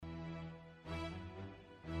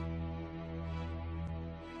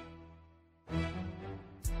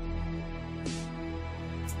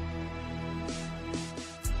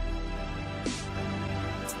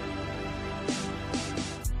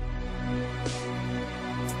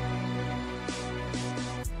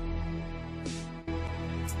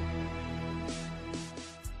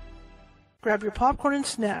Grab your popcorn and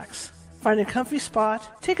snacks. Find a comfy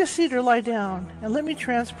spot, take a seat or lie down, and let me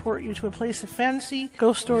transport you to a place of fantasy,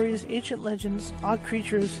 ghost stories, ancient legends, odd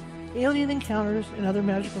creatures, alien encounters, and other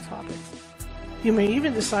magical topics. You may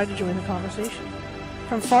even decide to join the conversation.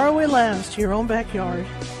 From faraway lands to your own backyard,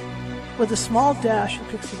 with a small dash of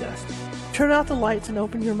pixie dust, turn out the lights and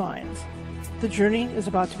open your minds. The journey is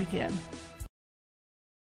about to begin.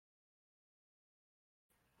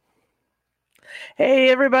 Hey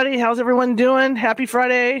everybody, how's everyone doing? Happy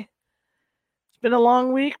Friday. It's been a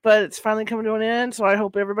long week, but it's finally coming to an end, so I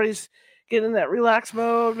hope everybody's getting in that relaxed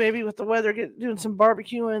mode, maybe with the weather, doing some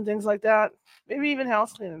barbecuing and things like that. Maybe even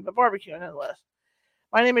house cleaning, but barbecuing nonetheless.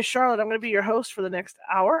 My name is Charlotte. I'm going to be your host for the next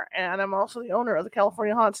hour, and I'm also the owner of the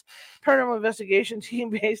California Haunts Paranormal Investigation Team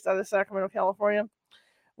based out of Sacramento, California.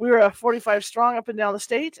 We're 45 strong up and down the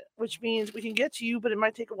state, which means we can get to you, but it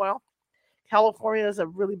might take a while. California is a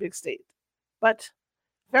really big state. But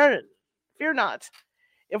fear not.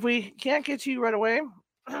 If we can't get to you right away,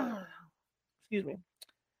 excuse me.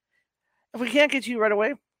 If we can't get to you right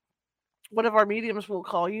away, one of our mediums will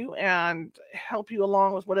call you and help you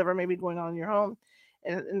along with whatever may be going on in your home.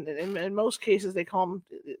 And in most cases, they calm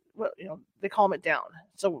it down.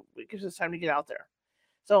 So it gives us time to get out there.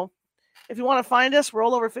 So if you want to find us, we're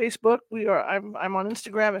all over Facebook. I'm on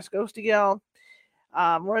Instagram as Ghosty Gal.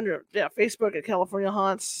 We're under Facebook at California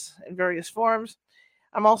Haunts in various forms.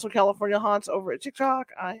 I'm also California Haunts over at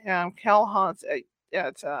TikTok. I am Cal Haunts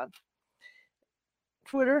at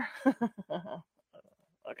Twitter. Okay,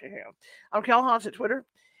 hang on. I'm Cal Haunts at Twitter,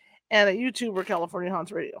 and at YouTube we're California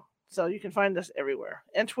Haunts Radio. So you can find us everywhere.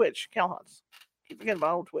 And Twitch, Cal Haunts. Keep forgetting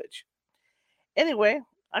about old Twitch. Anyway,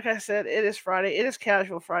 like I said, it is Friday. It is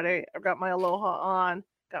Casual Friday. I've got my Aloha on.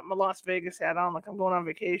 Got my Las Vegas hat on like I'm going on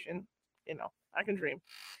vacation. You know, I can dream.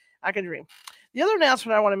 The other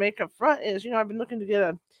announcement I want to make up front is, I've been looking to get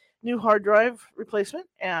a new hard drive replacement,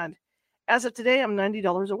 and as of today, I'm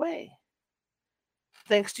 $90 away.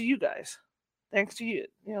 Thanks to you guys. Thanks to you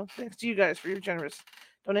guys for your generous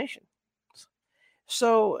donation.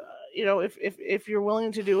 So, if you're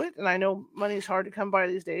willing to do it, and I know money's hard to come by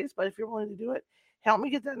these days, but if you're willing to do it, help me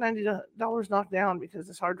get that $90 knocked down because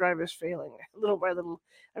this hard drive is failing little by little.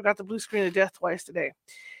 I've got the blue screen of death twice today.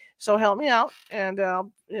 So help me out, and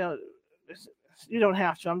you don't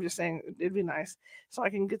have to. I'm just saying it'd be nice, so I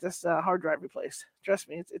can get this hard drive replaced. Trust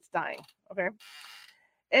me, it's dying. Okay,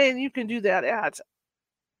 and you can do that at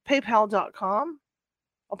PayPal.com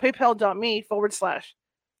or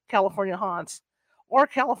PayPal.me/California Haunts or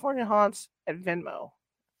California Haunts at Venmo,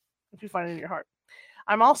 if you find it in your heart.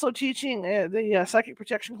 I'm also teaching the psychic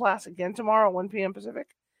protection class again tomorrow, 1 p.m.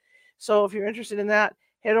 Pacific. So if you're interested in that,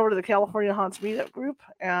 head over to the California Haunts Meetup group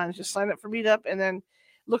and just sign up for Meetup, and then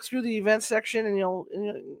look through the events section, and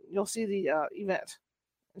you'll see the event.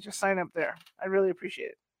 And just sign up there. I really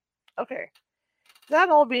appreciate it. Okay. That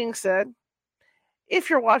all being said,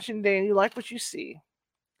 if you're watching today and you like what you see,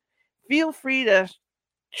 feel free to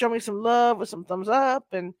show me some love with some thumbs up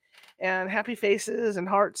and happy faces and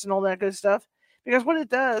hearts and all that good stuff. Because what it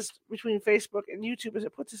does between Facebook and YouTube is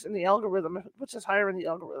it puts us in the algorithm. It puts us higher in the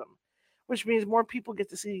algorithm, which means more people get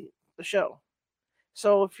to see the show.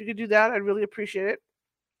 So if you could do that, I'd really appreciate it.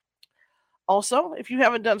 Also, if you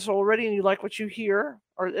haven't done so already and you like what you hear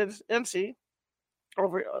and see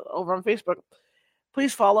over on Facebook,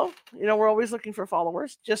 please follow. We're always looking for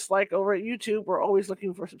followers. Just like over at YouTube, we're always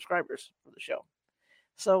looking for subscribers for the show.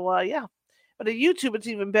 So, yeah. But at YouTube, it's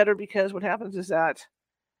even better because what happens is that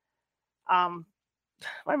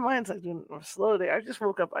my mind's like doing slow today. I just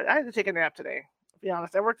woke up. I had to take a nap today, to be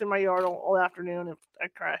honest. I worked in my yard all afternoon, and I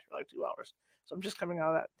crashed for like 2 hours. So I'm just coming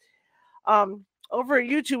out of that. Over at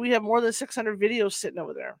YouTube, we have more than 600 videos sitting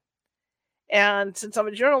over there. And since I'm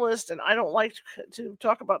a journalist and I don't like to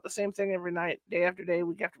talk about the same thing every night, day after day,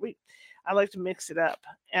 week after week, I like to mix it up.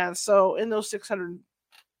 And so in those 600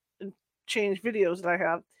 and change videos that I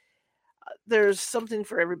have, there's something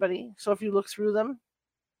for everybody. So if you look through them,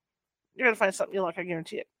 you're going to find something you like, I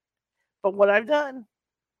guarantee it. But what I've done,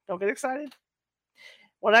 don't get excited.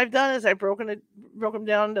 What I've done is I've broke them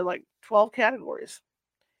down to like 12 categories.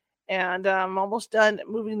 And I'm almost done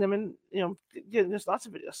moving them in, there's lots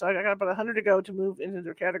of videos. So I got about 100 to go to move into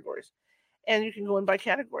their categories. And you can go in by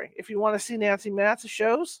category. If you want to see Nancy Matz's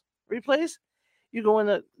shows, replays, you go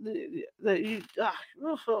in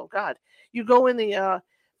you go in the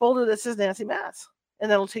folder that says Nancy Matz, and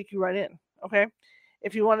that'll take you right in, okay?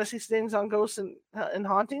 If you want to see things on ghosts and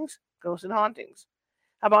hauntings, ghosts and hauntings.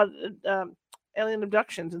 How about alien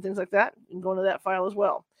abductions and things like that? You can go into that file as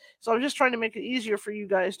well. So I'm just trying to make it easier for you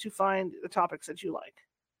guys to find the topics that you like.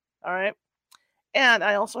 All right. And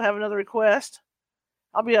I also have another request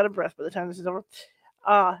I'll be out of breath by the time this is over.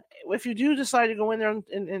 If you do decide to go in there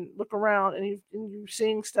and look around and you're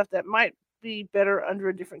seeing stuff that might be better under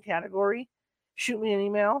a different category, shoot me an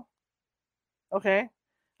email. Okay?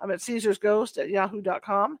 I'm at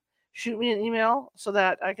caesarsghost@yahoo.com. Shoot me an email so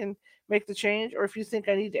that I can make the change. Or if you think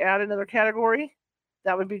I need to add another category,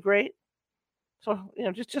 that would be great. So,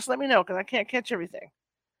 just let me know because I can't catch everything.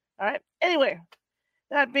 All right? Anyway,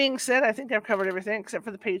 that being said, I think I've covered everything except for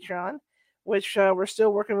the Patreon, which we're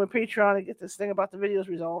still working with Patreon to get this thing about the videos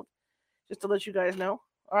resolved, just to let you guys know.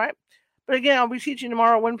 All right? But again, I'll be teaching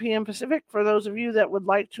tomorrow at 1 p.m. Pacific for those of you that would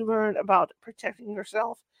like to learn about protecting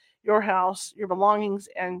yourself, your house, your belongings,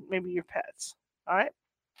 and maybe your pets. All right?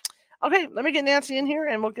 Okay, let me get Nancy in here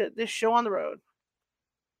and we'll get this show on the road.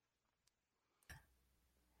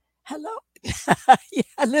 Hello. Yeah,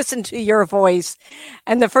 I listen to your voice,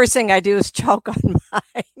 and the first thing I do is choke on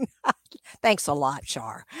mine. Thanks a lot,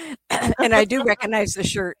 Char. And I do recognize the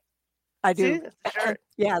shirt. I do. See, the shirt.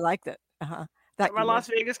 Yeah, I like that. Got my Las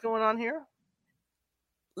Vegas going on here.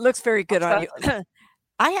 Looks very good on you.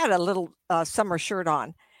 I had a little summer shirt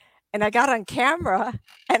on, and I got on camera,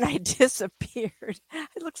 and I disappeared.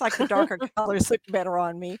 It looks like the darker colors look better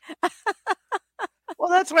on me. Well,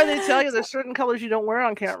 that's why they tell you there's certain colors you don't wear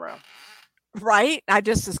on camera. Right? I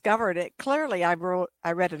just discovered it. Clearly, I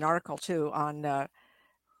read an article too on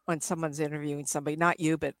when someone's interviewing somebody, not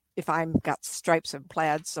you, but if I'm got stripes and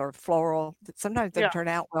plaids or floral, sometimes they turn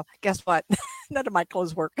out well. Guess what? None of my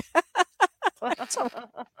clothes work.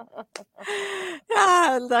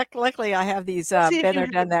 Luckily, I have these been or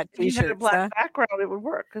done that t-shirts. If you had a black background, it would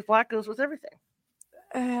work because black goes with everything.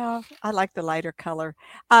 I like the lighter color.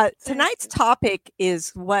 Tonight's topic is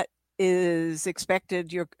what is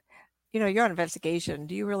expected. You're on investigation.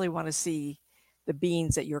 Do you really want to see the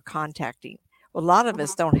beings that you're contacting? Well, a lot of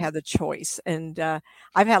us don't have the choice. And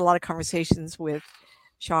I've had a lot of conversations with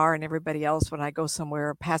Char and everybody else when I go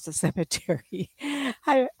somewhere past a cemetery.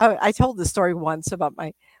 I told the story once about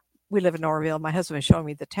we live in Norville. My husband was showing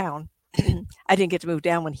me the town. I didn't get to move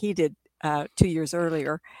down when he did 2 years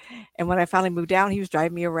earlier. And when I finally moved down, he was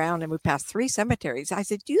driving me around and we passed 3 cemeteries. I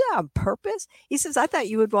said, do you do that on purpose? He says, I thought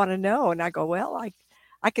you would want to know. And I go, well,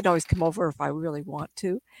 I could always come over if I really want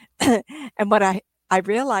to. And what I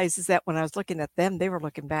realized is that when I was looking at them, they were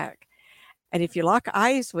looking back. And if you lock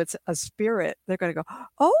eyes with a spirit, they're going to go,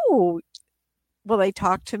 oh, will they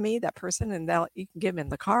talk to me, that person? And you can get them in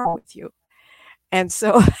the car with you. And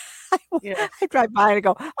so I drive by and I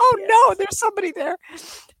go, oh, no, there's somebody there.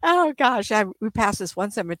 Oh, gosh. We passed this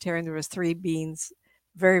one cemetery and there was 3 beings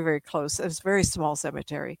very, very close. It was a very small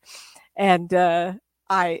cemetery. And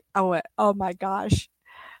I went, oh, my gosh,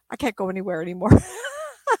 I can't go anywhere anymore.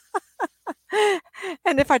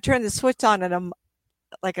 And if I turn the switch on and I'm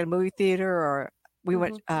like a movie theater or we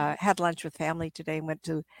went had lunch with family today and went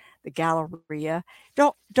to the Galleria.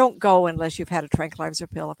 Don't go unless you've had a tranquilizer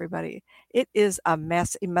pill, everybody. It is a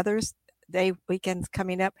mess. Mother's Day weekend's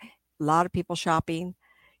coming up. A lot of people shopping,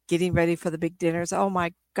 getting ready for the big dinners. Oh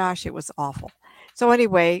my gosh, it was awful. So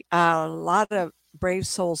anyway, a lot of brave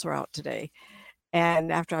souls were out today.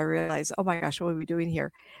 And after I realized, oh my gosh, what are we doing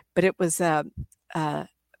here? But it was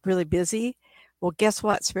really busy. Well, guess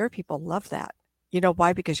what? Spirit people love that. You know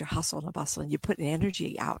why? Because you're hustling and bustling. You put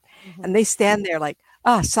energy out. And they stand there like,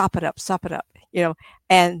 sop it up.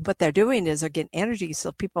 And what they're doing is they're getting energy.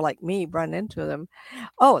 So people like me run into them.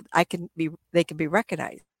 Oh, they can be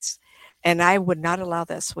recognized. And I would not allow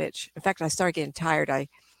that switch. In fact, I started getting tired.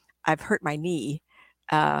 I've hurt my knee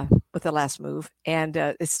with the last move, and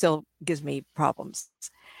it still gives me problems.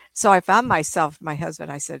 So I found myself, my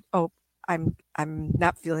husband, I said, oh, I'm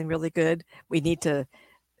not feeling really good. We need to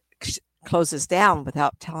close this down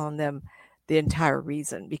without telling them the entire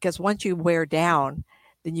reason. Because once you wear down,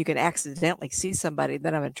 then you can accidentally see somebody,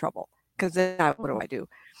 then I'm in trouble. Because then what do I do?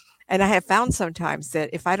 And I have found sometimes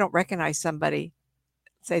that if I don't recognize somebody,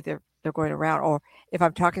 say they're going around, or if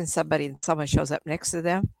I'm talking to somebody and someone shows up next to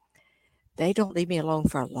them, they don't leave me alone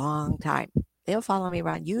for a long time. They'll follow me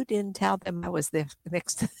around. You didn't tell them I was there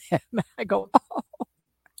next to them. I go, oh.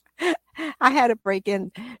 I had to break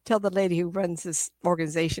in, tell the lady who runs this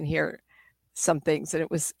organization here some things. And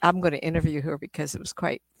I'm going to interview her because it was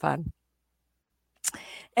quite fun.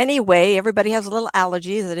 Anyway, everybody has a little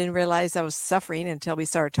allergies. I didn't realize I was suffering until we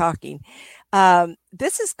started talking.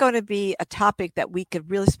 This is going to be a topic that we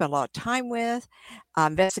could really spend a lot of time with,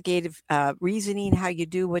 investigative reasoning, how you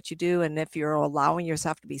do what you do, and if you're allowing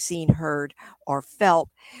yourself to be seen, heard, or felt.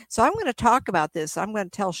 So I'm going to talk about this. I'm going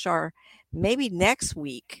to tell Char maybe next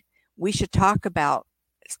week we should talk about,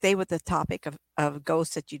 stay with the topic of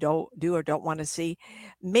ghosts that you don't do or don't want to see.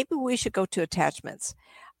 Maybe we should go to attachments.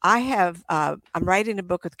 I'm writing a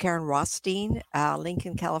book with Karen Rothstein,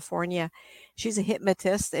 Lincoln, California. She's a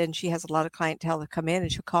hypnotist and she has a lot of clientele that come in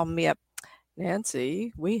and she'll call me up,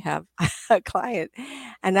 Nancy, we have a client.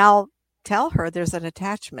 And I'll tell her there's an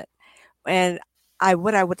attachment. And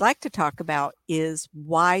what I would like to talk about is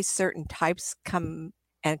why certain types come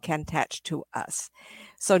and can attach to us.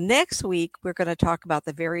 So next week, we're going to talk about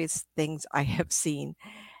the various things I have seen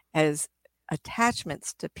as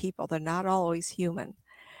attachments to people. They're not always human.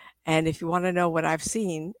 And if you want to know what I've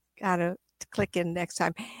seen, gotta click in next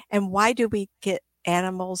time. And why do we get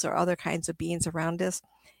animals or other kinds of beings around us?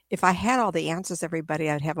 If I had all the answers, everybody,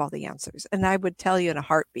 I'd have all the answers. And I would tell you in a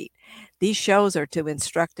heartbeat. These shows are to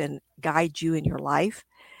instruct and guide you in your life.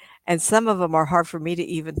 And some of them are hard for me to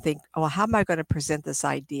even think, oh, how am I going to present this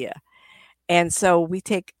idea? And so we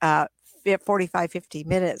take 45, 50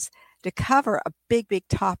 minutes to cover a big, big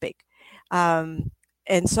topic.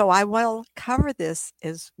 And so I will cover this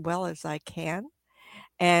as well as I can.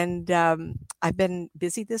 And I've been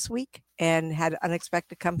busy this week and had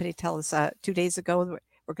unexpected company tell us 2 days ago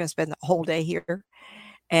we're going to spend the whole day here.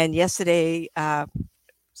 And yesterday,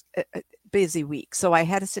 busy week. So I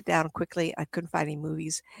had to sit down quickly. I couldn't find any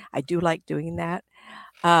movies. I do like doing that.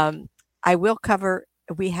 I will cover,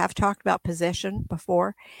 we have talked about possession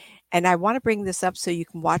before, and I want to bring this up so you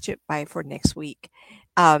can watch it for next week.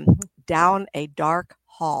 Down a Dark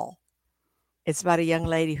Hall. It's about a young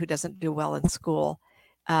lady who doesn't do well in school.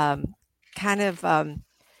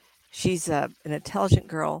 She's an intelligent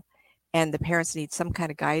girl, and the parents need some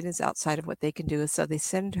kind of guidance outside of what they can do. So they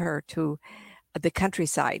send her to the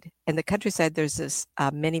countryside. And the countryside, there's this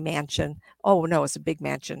mini mansion. Oh, no, it's a big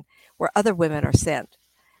mansion where other women are sent.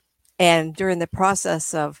 And during the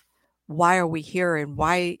process of why are we here and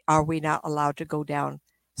why are we not allowed to go down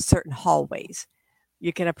certain hallways,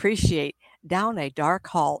 you can appreciate Down a Dark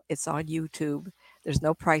Hall. It's on YouTube. There's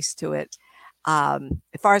no price to it. As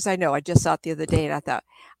far as I know, I just saw it the other day and I thought,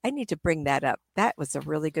 I need to bring that up. That was a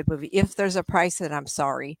really good movie. If there's a price, then I'm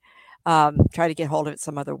sorry. Try to get hold of it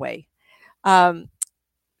some other way. So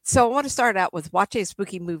I want to start out with watch a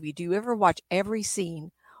spooky movie. Do you ever watch every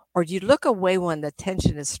scene or do you look away when the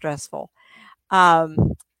tension is stressful?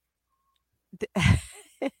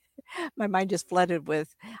 My mind just flooded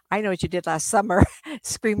with, I know what you did last summer,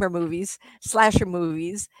 screamer movies, slasher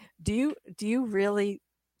movies. Do you really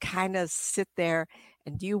kind of sit there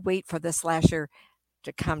and do you wait for the slasher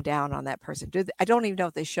to come down on that person? I don't even know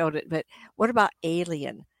if they showed it, but what about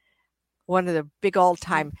Alien? One of the big old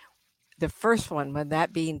time, the first one, when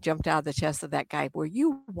that being jumped out of the chest of that guy, were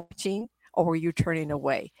you watching or were you turning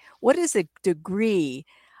away? What is the degree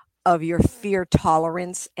of your fear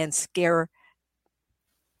tolerance and scare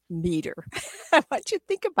meter? I want you to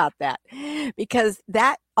think about that because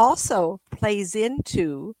that also plays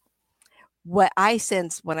into what I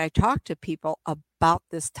sense when I talk to people about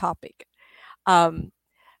this topic. I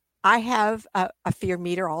have a fear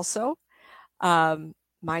meter also.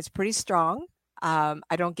 Mine's pretty strong.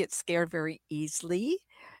 I don't get scared very easily.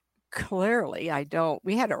 Clearly, I don't.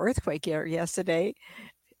 We had an earthquake here yesterday.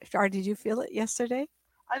 Shar, did you feel it yesterday?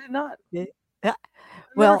 I did not. Yeah. I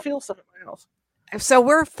Well, never feel something in my house. So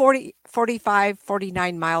we're 40, 45,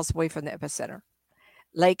 49 miles away from the epicenter.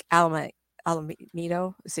 Lake Alameda.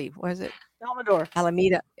 Let's see, what is it? Almador.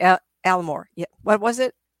 Alameda. Almore. Yeah. What was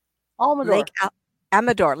it? Almador.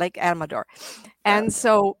 Lake Amador. And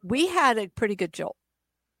so we had a pretty good jolt.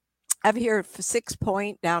 I've here 6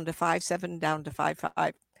 point down to 5.7 down to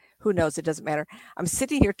 5.5. Who knows? It doesn't matter. I'm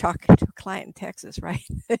sitting here talking to a client in Texas, right?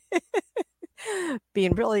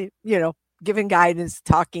 Being really, giving guidance,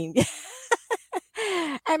 talking.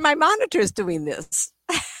 And my monitor is doing this.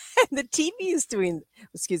 And the TV is doing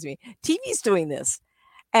this.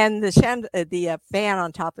 And the fan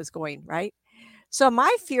on top is going, right? So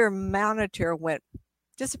my fear monitor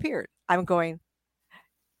disappeared. I'm going,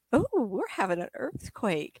 oh, we're having an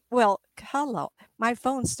earthquake. Well, hello. My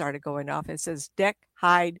phone started going off. It says, deck,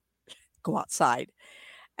 hide, go outside.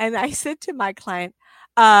 And I said to my client,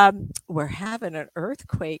 we're having an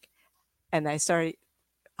earthquake. And I started,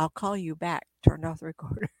 I'll call you back. Turn off the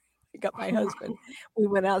recorder. I got my husband. We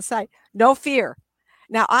went outside. No fear.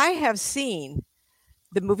 Now, I have seen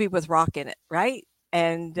the movie with Rock in it, right?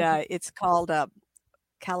 And it's called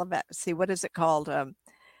Calaveras. See, what is it called?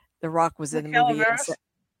 The Rock was in the movie.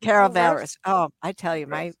 Calaveras. Oh, I tell you,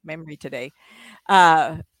 my memory today.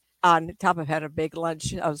 On top of had a big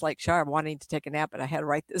lunch. I was like, sure, I'm wanting to take a nap, but I had to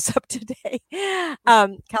write this up today.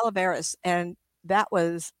 Calaveras. And that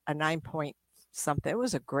was a 9 point something. It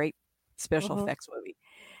was a great special effects movie.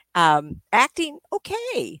 Acting,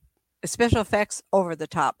 okay. special effects over the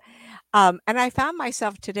top. And I found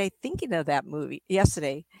myself today thinking of that movie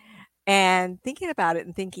yesterday and thinking about it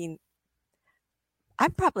and thinking,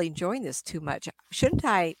 I'm probably enjoying this too much. Shouldn't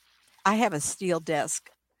I? I have a steel desk.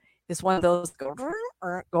 It's one of those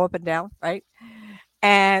that go up and down, right?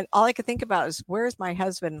 And all I could think about is, where's my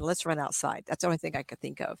husband? Let's run outside. That's the only thing I could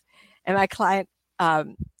think of. And my client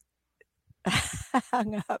um,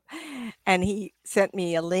 hung up, and he sent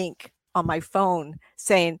me a link on my phone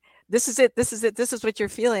saying, "This is it. This is it. This is what you're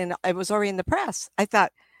feeling." It was already in the press. I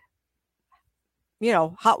thought,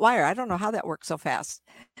 hot wire. I don't know how that works so fast.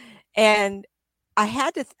 And I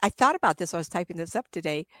thought about this. I was typing this up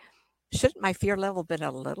today. Shouldn't my fear level been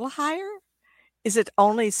a little higher? Is it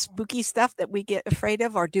only spooky stuff that we get afraid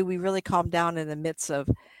of, or do we really calm down in the midst of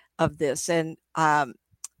this? And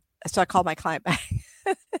so I called my client back,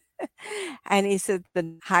 and he said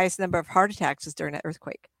the highest number of heart attacks is during an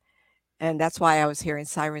earthquake, and that's why I was hearing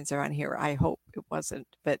sirens around here. I hope it wasn't,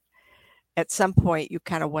 but at some point you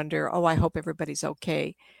kind of wonder, oh, I hope everybody's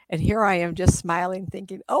okay. And here I am just smiling,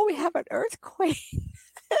 thinking, oh, we have an earthquake.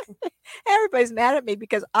 Everybody's mad at me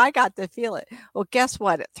because I got to feel it. Well, guess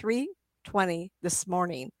what? At 3:20 this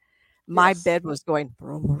morning, my bed was going,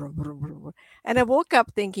 brum, brum, brum, brum, and I woke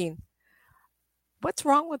up thinking, what's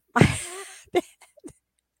wrong with my bed?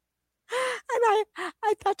 And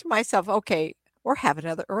I thought to myself, okay, we're having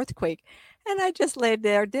another earthquake. And I just laid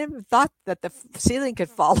there, didn't thought that the ceiling could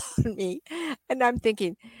fall on me. And I'm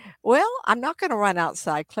thinking, well, I'm not going to run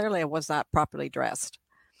outside. Clearly, I was not properly dressed.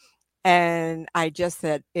 And I just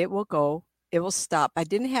said, it will go, it will stop. I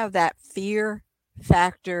didn't have that fear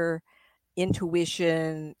factor,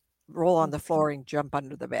 intuition, roll on the floor and jump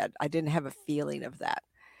under the bed. I didn't have a feeling of that.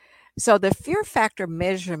 So the fear factor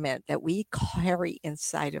measurement that we carry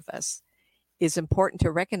inside of us is important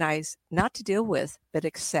to recognize, not to deal with, but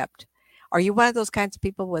accept. Are you one of those kinds of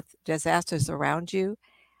people with disasters around you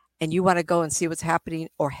and you want to go and see what's happening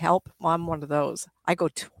or help? Well, I'm one of those. I go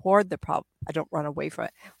toward the problem. I don't run away from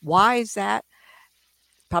it. Why is that?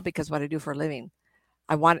 Probably because what I do for a living.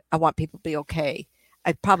 I want people to be okay.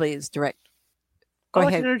 It probably is direct. Go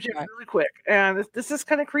ahead. Interject really quick. And this is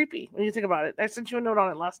kind of creepy when you think about it. I sent you a note on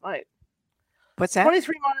it last night. What's that?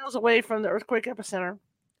 23 miles away from the earthquake epicenter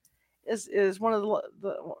is one of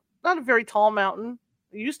the not a very tall mountain.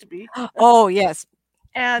 It used to be. Oh, yes.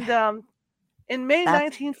 And in May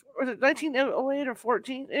 1908 or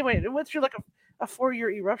 14, anyway, it went through like a 4-year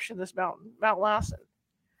eruption, this mountain, Mount Lassen.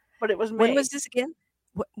 But it was May. When was this again?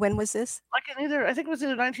 When was this? Like I think it was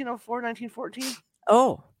either 1904, 1914.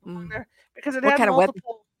 Oh. Because it had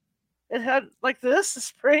multiple, it had like this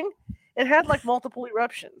spring, it had like multiple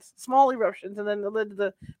eruptions, small eruptions, and then it led to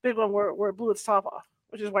the big one where it blew its top off,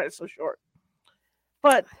 which is why it's so short.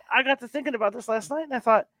 But I got to thinking about this last night, and I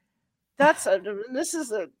thought, this is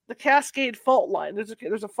the Cascade fault line.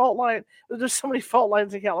 There's a fault line. There's so many fault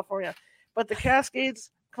lines in California, but the Cascades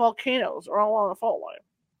volcanoes are all on a fault line.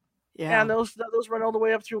 Yeah, and those run all the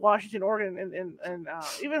way up through Washington, Oregon, and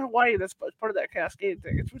even Hawaii. That's part of that Cascade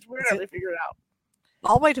thing. It's weird how they figure it out.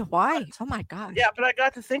 All the way to Hawaii. Oh my gosh. Yeah, but I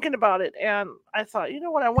got to thinking about it, and I thought, you know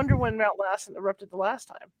what? I wonder when Mount Lassen erupted the last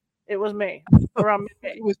time. It was May, around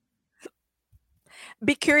mid-May.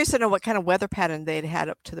 Be curious to know what kind of weather pattern they'd had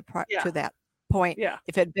up to to that point. Yeah.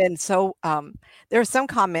 If it had been so, there are some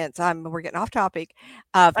comments. We're getting off topic.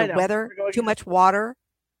 The weather, too much water,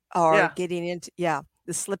 or getting into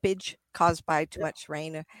the slippage caused by too much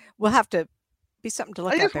rain. We'll have to be something to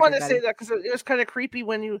look at. I just wanted to say that because it was kind of creepy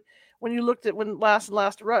when you looked at when last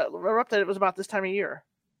erupted. It was about this time of year,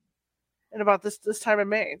 and about this time of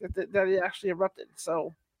May that it actually erupted.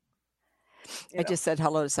 So. I just said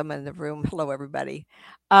hello to someone in the room. Hello, everybody.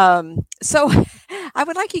 So I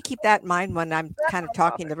would like you to keep that in mind when I'm kind of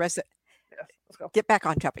talking the rest of it. Yes, let's go. Get back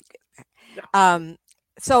on topic. Yeah.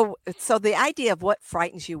 So the idea of what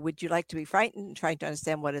frightens you, would you like to be frightened and trying to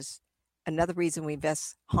understand what is another reason we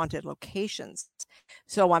invest haunted locations?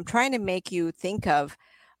 So I'm trying to make you think of,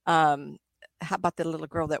 how about the little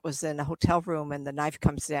girl that was in a hotel room and the knife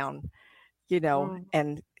comes down,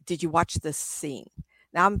 and did you watch this scene?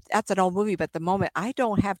 Now, that's an old movie, but at the moment, I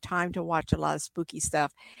don't have time to watch a lot of spooky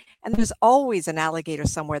stuff. And there's always an alligator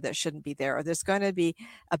somewhere that shouldn't be there, or there's going to be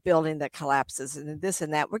a building that collapses and this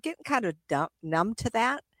and that. We're getting kind of numb to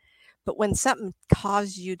that. But when something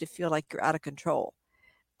causes you to feel like you're out of control,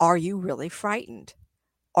 are you really frightened?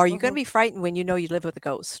 Are you going to be frightened when you know you live with a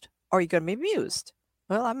ghost? Or are you going to be amused?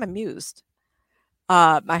 Well, I'm amused.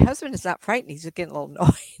 My husband is not frightened. He's just getting a little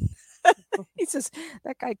annoyed. He says,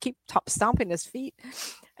 that guy keep stomping his feet.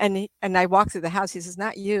 And I walk through the house. He says,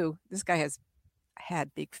 not you. This guy has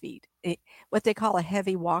had big feet. What they call a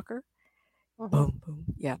heavy walker. Boom, boom.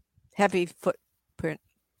 Yeah. heavy footprint.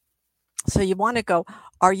 So you want to go,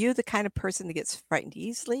 are you the kind of person that gets frightened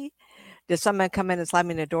easily? Does someone come in and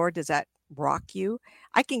slam in the door? Does that rock you?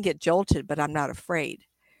 I can get jolted, but I'm not afraid.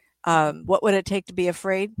 What would it take to be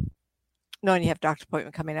afraid? Knowing you have a doctor's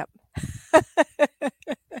appointment coming up.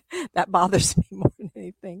 That bothers me more than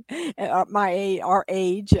anything. Our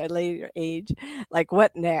age, a later age, like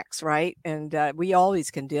what next, right? And we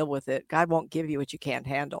always can deal with it. God won't give you what you can't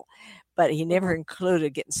handle, but He never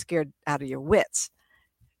included getting scared out of your wits,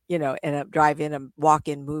 in a drive-in, a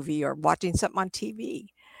walk-in movie, or watching something on TV.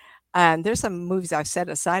 And there's some movies I've set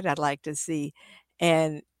aside I'd like to see,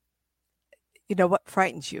 and what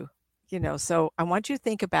frightens you, So I want you to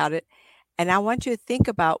think about it, and I want you to think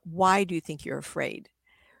about, why do you think you're afraid?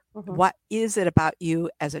 What is it about you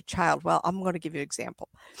as a child? Well, I'm going to give you an example.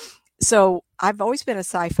 So I've always been a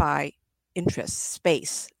sci-fi interest,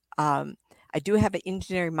 space. I do have an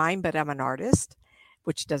engineering mind, but I'm an artist,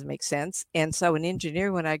 which doesn't make sense. And so in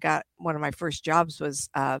engineering, when I got one of my first jobs was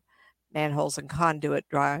manholes and conduit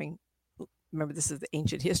drawing. Remember, this is the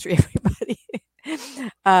ancient history, everybody.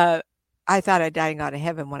 I thought I died and got to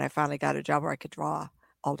heaven when I finally got a job where I could draw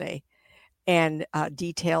all day. And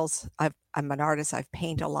details, I'm an artist. I've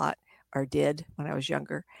painted a lot, or did when I was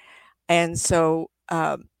younger. And so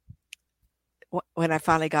when I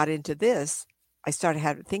finally got into this, I started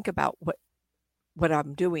having to think about what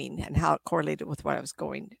I'm doing and how it correlated with what I was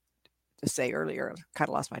going to say earlier. I kind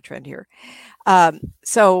of lost my trend here.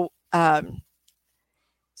 So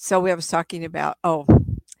we was talking about,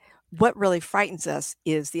 what really frightens us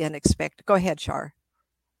is the unexpected. Go ahead, Char.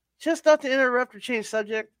 Just not to interrupt or change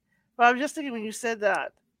subject, but I was just thinking when you said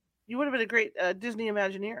that, you would have been a great Disney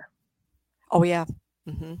Imagineer. Oh yeah,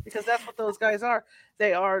 because that's what those guys are.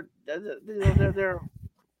 They are, they're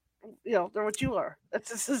what you are.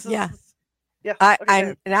 Yeah. Yeah.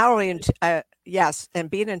 I'm not only yes, and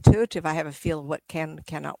being intuitive, I have a feel of what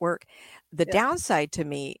cannot work. The downside to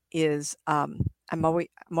me is I'm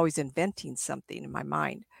always inventing something in my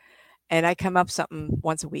mind, and I come up something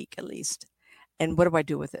once a week at least. And what do I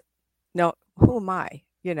do with it? No, who am I?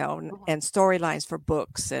 And storylines for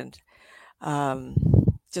books, and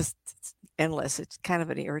just endless. It's kind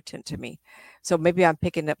of an irritant to me. So maybe I'm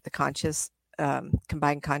picking up the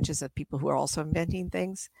combined conscious of people who are also inventing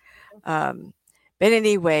things. But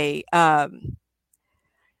anyway, get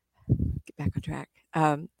back on track.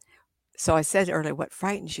 So I said earlier, what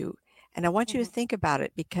frightens you? And I want you to think about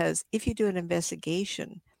it, because if you do an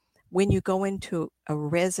investigation, when you go into a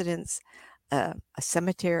residence, a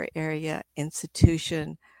cemetery area,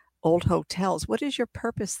 institution, old hotels, what is your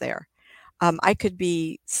purpose there? I could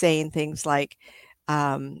be saying things like,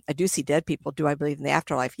 I do see dead people. Do I believe in the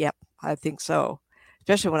afterlife? Yep, I think so.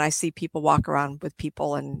 Especially when I see people walk around with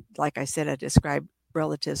people. And like I said, I describe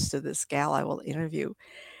relatives to this gal I will interview.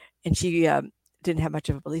 And she didn't have much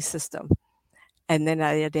of a belief system. And then the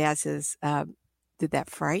other day I says, did that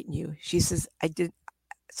frighten you? She says, I did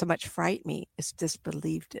so much frighten me. It's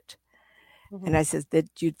disbelieved it. And I says, did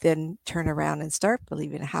you then turn around and start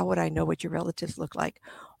believing? How would I know what your relatives look like?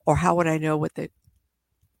 Or how would I know what the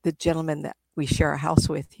gentleman that we share a house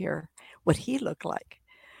with here, what he looked like?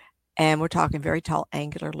 And we're talking very tall,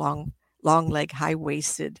 angular, long leg,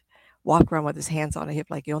 high-waisted, walk around with his hands on a hip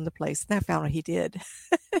like he owned the place. And I found out he did.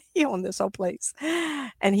 He owned this whole place.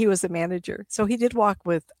 And he was the manager. So he did walk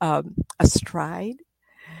with a stride.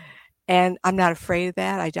 And I'm not afraid of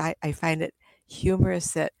that. I find it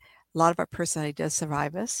humorous that a lot of our personality does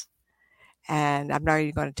survive us. And I'm not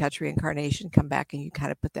even going to touch reincarnation, come back, and you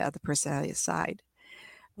kind of put the other personality aside.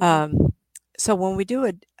 So when we do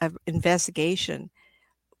an investigation,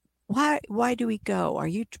 why do we go? Are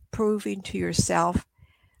you proving to yourself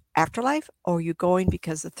afterlife, or are you going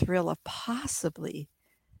because the thrill of possibly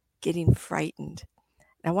getting frightened?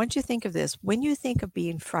 And I want you to think of this. When you think of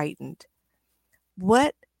being frightened,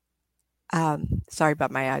 sorry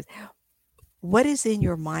about my eyes, what is in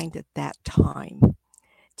your mind at that time?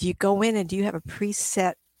 Do you go in and do you have a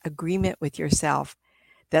preset agreement with yourself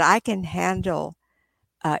that I can handle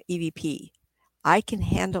EVP? I can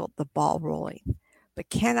handle the ball rolling, but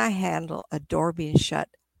can I handle a door being shut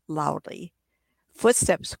loudly,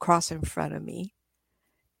 footsteps cross in front of me,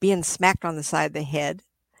 being smacked on the side of the head,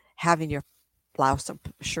 having your blouse or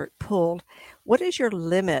shirt pulled? What is your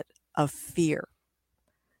limit of fear?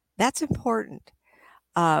 That's important.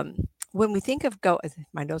 When we think of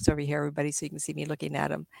my notes over here, everybody, so you can see me looking at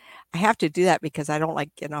them. I have to do that because I don't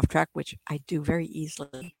like getting off track, which I do very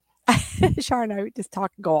easily. Char and I just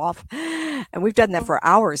talk and go off, and we've done that for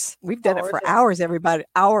hours. We've done it for hours, everybody,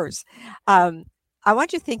 hours. I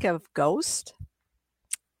want you to think of ghosts,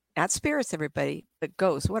 not spirits, everybody, but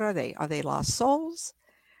ghosts. What are they? Are they lost souls?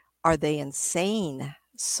 Are they insane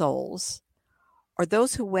souls, or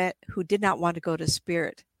those who did not want to go to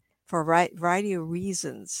spirit for a variety of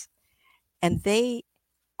reasons, and they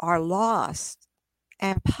are lost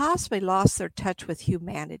and possibly lost their touch with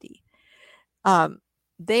humanity? Um,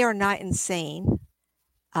 they are not insane,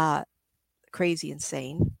 uh, crazy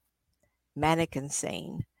insane, manic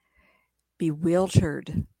insane,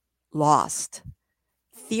 bewildered, lost,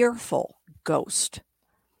 fearful ghost.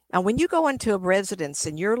 Now, when you go into a residence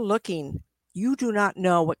and you're looking, you do not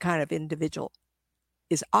know what kind of individual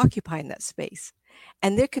is occupying that space.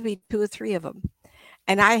 And there could be 2 or 3 of them.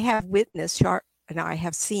 And I have witnessed, and I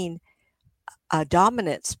have seen a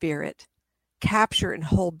dominant spirit capture and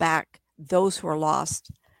hold back those who are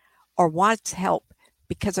lost or want help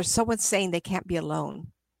because they're so insane they can't be alone.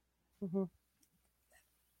 Mm-hmm.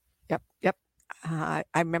 Yep. I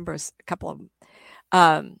remember a couple of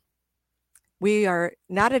them. We are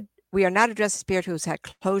not addressed spirit who's had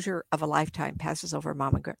closure of a lifetime, passes over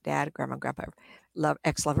mom and dad, grandma, grandpa,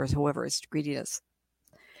 ex-lovers, whoever is greeting us,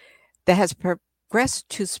 that has progressed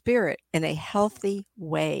to spirit in a healthy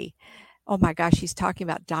way. Oh my gosh, she's talking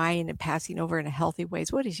about dying and passing over in a healthy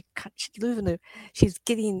ways. What is she leaving? She's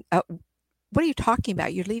getting. What are you talking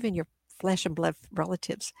about? You're leaving your flesh and blood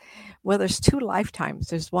relatives. Well, there's 2 lifetimes.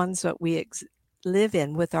 There's ones that we live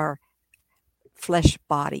in with our flesh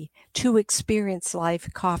body to experience life,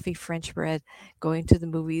 coffee, French bread, going to the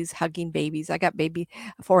movies, hugging babies. I got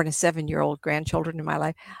 4 and a 7-year-old grandchildren in my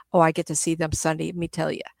life. Oh, I get to see them Sunday. Let me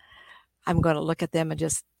tell you, I'm going to look at them and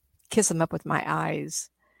just kiss them up with my eyes.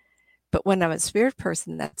 But when I'm a spirit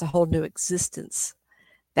person, that's a whole new existence.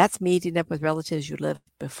 That's meeting up with relatives you lived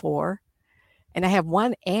before. And I have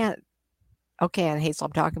one aunt. Okay, Aunt Hazel,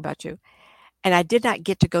 I'm talking about you. And I did not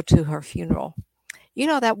get to go to her funeral. You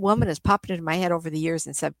know, that woman has popped into my head over the years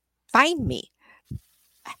and said, find me.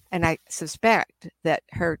 And I suspect that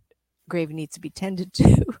her grave needs to be tended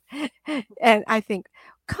to. And I think,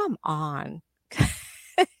 come on.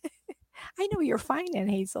 I know you're fine, Aunt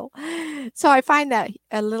Hazel. So I find that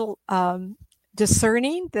a little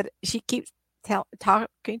discerning that she keeps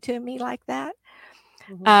talking to me like that.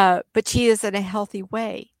 Mm-hmm. But she is in a healthy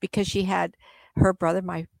way because she had her brother,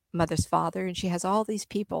 my mother's father, and she has all these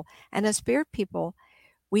people. And as spirit people,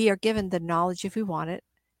 we are given the knowledge, if we want it,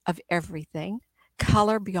 of everything,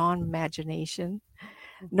 color beyond imagination,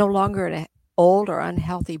 no longer in an old or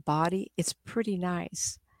unhealthy body. It's pretty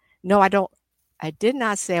nice. No, I did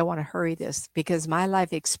not say I want to hurry this because my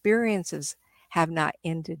life experiences have not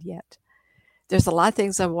ended yet. There's a lot of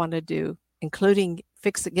things I want to do, including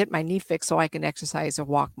get my knee fixed so I can exercise or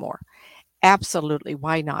walk more. Absolutely.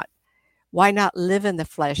 Why not? Why not live in the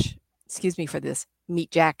flesh? Excuse me for this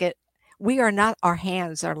meat jacket. We are not our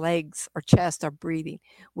hands, our legs, our chest, our breathing.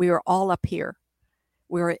 We are all up here.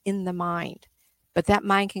 We are in the mind. But that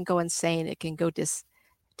mind can go insane. It can go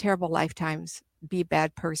terrible lifetimes, be a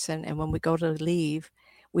bad person. And when we go to leave,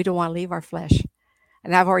 we don't want to leave our flesh.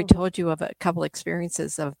 And I've already told you of a couple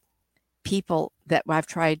experiences of people that I've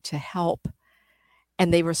tried to help.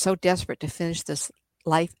 And they were so desperate to finish this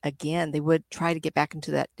life again. They would try to get back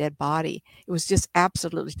into that dead body. It was just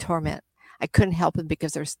absolutely torment. I couldn't help them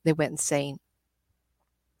because they went insane.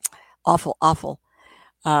 Awful, awful.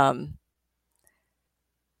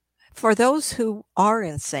 For those who are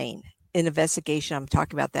insane in investigation, I'm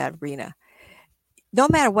talking about that arena. No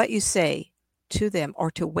matter what you say to them or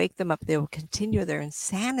to wake them up, they will continue their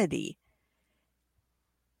insanity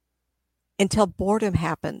until boredom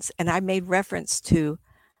happens. And I made reference to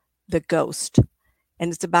the ghost.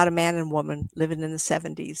 And it's about a man and woman living in the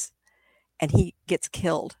 70s. And he gets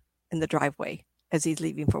killed in the driveway as he's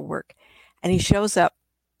leaving for work. And he shows up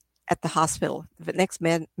at the hospital. The next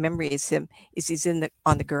memory is he's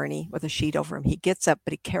on the gurney with a sheet over him. He gets up,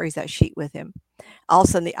 but he carries that sheet with him. All of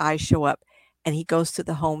a sudden, the eyes show up, and he goes to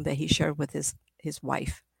the home that he shared with his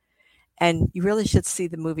wife. And you really should see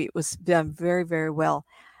the movie. It was done very, very well.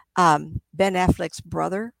 Ben Affleck's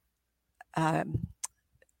brother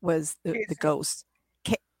was the ghost.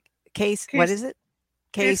 Casey, what is it?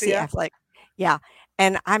 Casey Affleck. Yeah.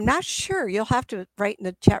 And I'm not sure. You'll have to write in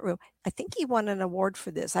the chat room. I think he won an award for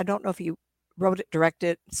this. I don't know if he wrote it,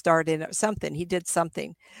 directed, starred in it, or something. He did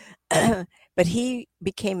something. But he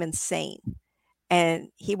became insane. And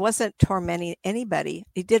he wasn't tormenting anybody.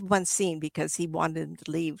 He did one scene because he wanted him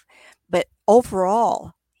to leave. But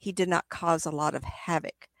overall, he did not cause a lot of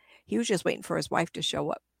havoc. He was just waiting for his wife to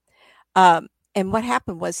show up. And what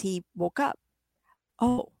happened was he woke up.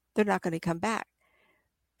 Oh, they're not going to come back.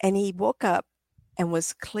 And he woke up and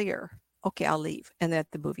was clear. Okay, I'll leave. And at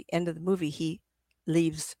the end of the movie, he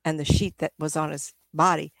leaves, and the sheet that was on his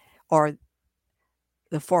body, or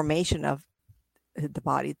the formation of The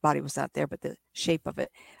body was not there, but the shape of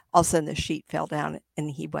it. All of a sudden, the sheet fell down,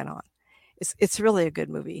 and he went on. It's really a good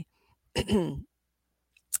movie.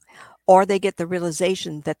 Or they get the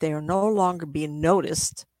realization that they are no longer being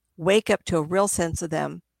noticed, wake up to a real sense of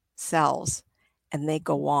themselves, and they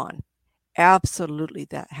go on. Absolutely,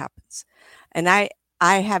 that happens. And I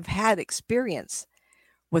have had experience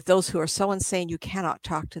with those who are so insane you cannot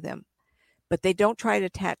talk to them, but they don't try to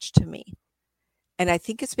attach to me. And I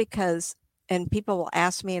think it's because, and people will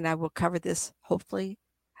ask me, and I will cover this hopefully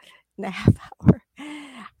in a half hour,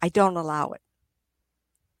 I don't allow it.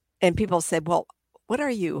 And people say, well, what are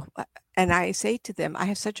you? And I say to them, I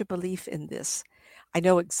have such a belief in this. I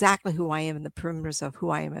know exactly who I am in the perimeters of who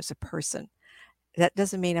I am as a person. That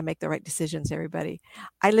doesn't mean I make the right decisions, everybody.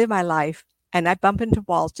 I live my life and I bump into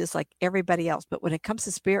walls just like everybody else. But when it comes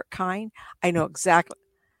to spirit kind, I know exactly.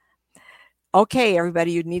 Okay,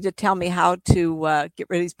 everybody, you need to tell me how to get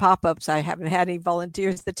rid of these pop-ups. I haven't had any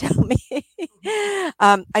volunteers to tell me.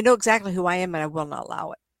 I know exactly who I am and I will not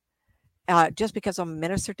allow it. Just because I'm a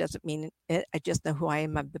minister doesn't mean it. I just know who I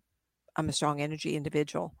am. I'm a strong energy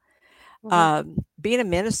individual. Being a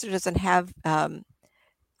minister doesn't have,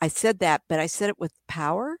 I said that, but I said it with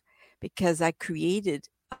power because I created,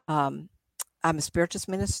 I'm a spiritualist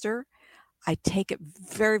minister. I take it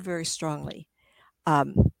very, very strongly,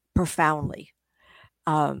 profoundly.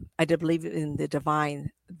 I do believe in the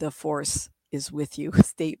divine, the force is with you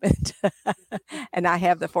statement. And I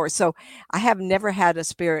have the force. So I have never had a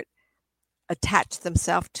spirit attach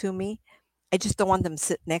themselves to me. I just don't want them to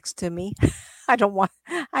sit next to me. I don't want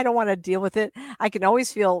to deal with it. I can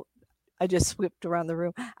always feel, I just whipped around the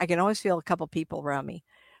room. I can always feel a couple people around me.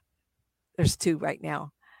 There's two right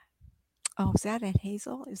now. Oh, is that Aunt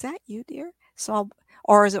Hazel? Is that you, dear? Small,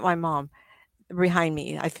 or is it my mom behind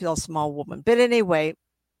me? I feel a small woman. But anyway,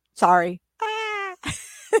 sorry.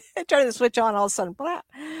 Turn the switch on, all of a sudden, blah.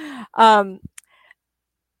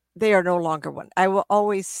 They are no longer one. I will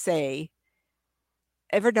always say,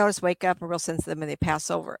 ever notice wake up a real sense of them and they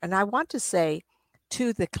pass over? And I want to say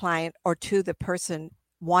to the client or to the person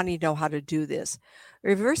wanting to know how to do this,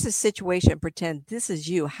 reverse the situation, pretend this is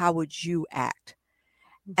you. How would you act?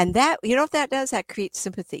 And that, you know what that does? That creates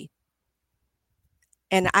sympathy.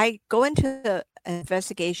 And I go into an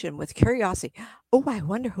investigation with curiosity. Oh, I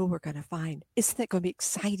wonder who we're going to find. Isn't that going to be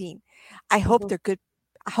exciting? I hope they're good.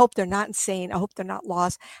 I hope they're not insane. I hope they're not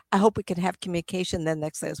lost. I hope we can have communication. Then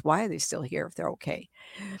next thing is, why are they still here if they're okay?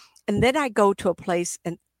 And then I go to a place,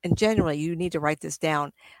 and generally you need to write this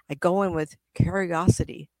down. I go in with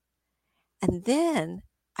curiosity. And then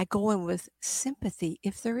I go in with sympathy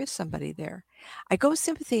if there is somebody there. I go with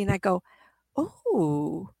sympathy and I go,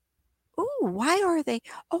 oh, why are they?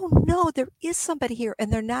 Oh, no, there is somebody here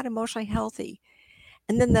and they're not emotionally healthy.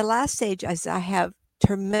 And then the last stage is I have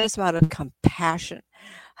tremendous amount of compassion.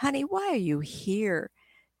 Honey, why are you here?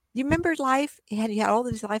 You remember life? You had all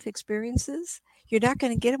these life experiences? You're not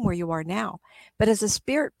going to get them where you are now. But as a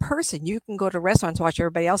spirit person, you can go to restaurants, watch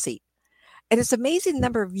everybody else eat. And it's an amazing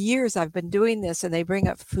number of years I've been doing this, and they bring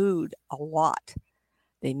up food a lot.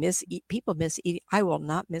 They people miss eating. I will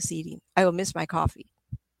not miss eating. I will miss my coffee.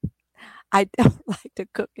 I don't like to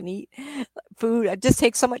cook and eat food. It just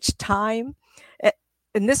takes so much time.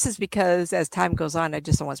 And this is because as time goes on, I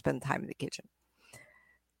just don't want to spend time in the kitchen.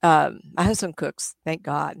 My husband cooks, thank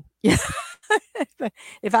God. Yeah.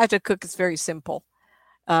 If I have to cook, it's very simple.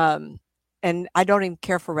 And I don't even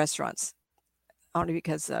care for restaurants. Only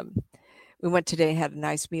because we went today and had a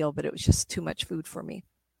nice meal, but it was just too much food for me.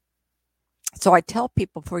 So I tell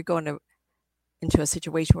people before we go into a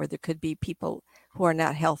situation where there could be people who are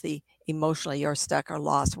not healthy emotionally or stuck or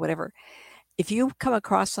lost, whatever. If you come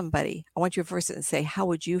across somebody, I want you to first and say, how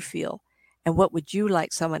would you feel? And what would you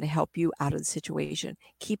like someone to help you out of the situation?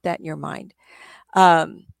 Keep that in your mind.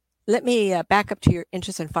 Let me back up to your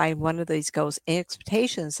interest and find one of these goes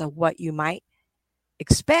expectations of what you might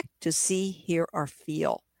expect to see, hear, or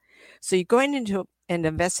feel. So you're going into an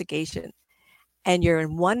investigation and you're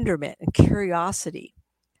in wonderment and curiosity.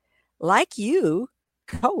 Like you,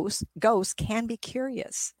 ghosts can be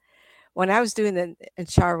curious. When I was doing and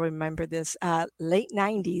Char will remember this, late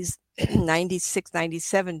 90s, 96,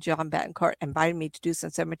 97, John Battencourt invited me to do some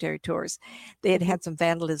cemetery tours. They had some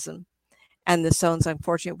vandalism, and the stones,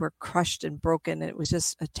 unfortunately, were crushed and broken. And it was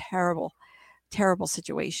just a terrible, terrible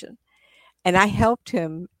situation. And I helped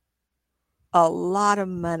him a lot of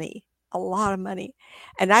money.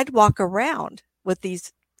 And I'd walk around with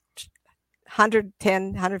these 110,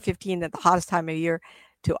 115 at the hottest time of year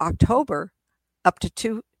to October, up to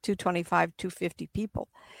 225, 250 people.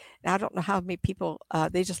 Now, I don't know how many people,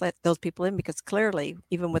 they just let those people in because clearly,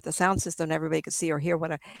 even with the sound system, everybody could see or hear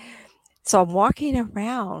So I'm walking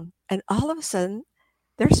around, and all of a sudden,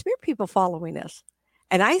 there's spirit people following us.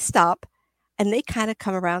 And I stop, and they kind of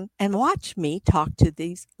come around and watch me talk to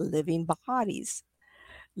these living bodies,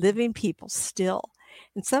 living people still.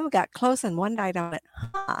 And some got close, and one night I went,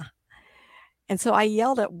 huh. And so I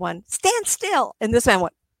yelled at one, stand still. And this man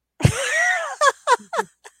went, and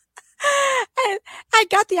I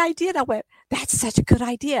got the idea, and I went, that's such a good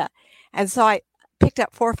idea. And so I picked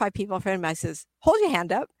up 4 or 5 people in front of me. I says, hold your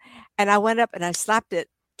hand up. And I went up and I slapped it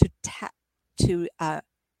to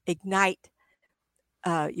ignite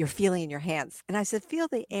your feeling in your hands. And I said, feel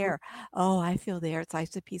the air. Oh, I feel the air. It's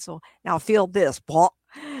nice and peaceful. Now feel this.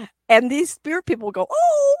 And these spirit people would go,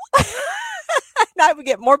 oh. And I would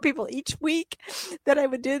get more people each week that I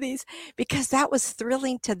would do these, because that was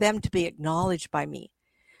thrilling to them to be acknowledged by me.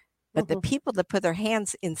 But the people that put their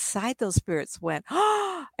hands inside those spirits went,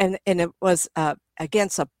 oh, and it was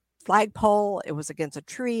against a flagpole. It was against a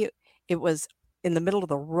tree. It was in the middle of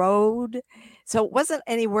the road. So it wasn't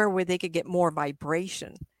anywhere where they could get more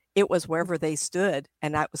vibration. It was wherever they stood,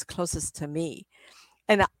 and that was closest to me.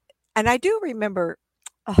 And I do remember,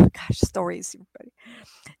 oh gosh, stories, everybody.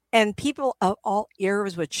 And people of all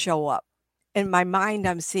eras would show up. In my mind,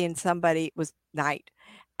 I'm seeing somebody, it was night,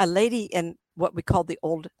 a lady in what we call the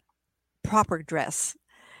old proper dress.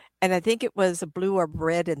 And I think it was a blue or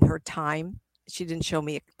red in her time. She didn't show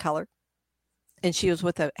me a color. And she was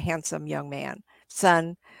with a handsome young man,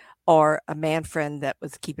 son, or a man friend that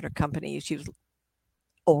was keeping her company. She was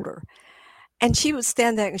older. And she would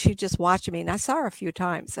stand there and she'd just watch me. And I saw her a few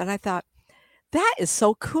times. And I thought, that is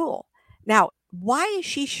so cool. Now, why is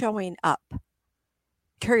she showing up?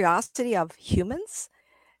 Curiosity of humans?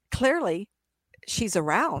 Clearly, she's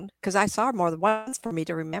around, because I saw her more than once for me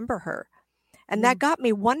to remember her. And that got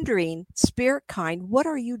me wondering, spirit kind, what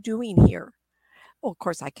are you doing here? Well, of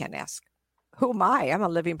course, I can't ask. Who am I? I'm a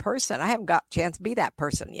living person. I haven't got a chance to be that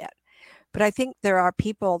person yet. But I think there are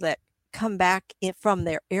people that come back from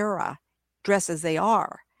their era, dressed as they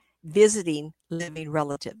are, visiting living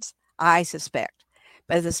relatives, I suspect.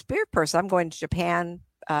 But as a spirit person, I'm going to Japan,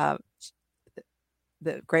 the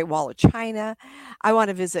Great Wall of China. I want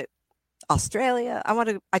to visit Australia.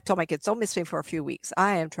 I told my kids, don't miss me for a few weeks.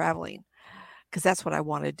 I am traveling, because that's what I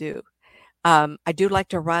want to do. I do like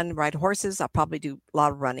to ride horses. I'll probably do a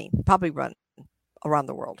lot of running, probably run around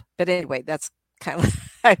the world. But anyway, that's kind of,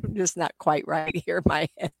 I'm just not quite right here in my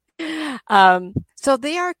head. So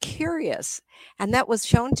they are curious. And that was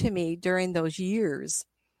shown to me during those years.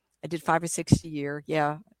 I did 5 or 6 a year.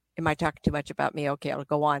 Yeah. Am I talking too much about me? Okay, I'll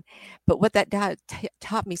go on. But what that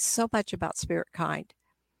taught me so much about spirit kind.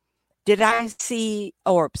 Did I see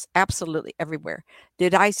orbs? Absolutely everywhere.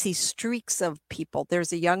 Did I see streaks of people?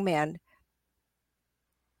 There's a young man,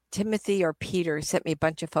 Timothy or Peter, sent me a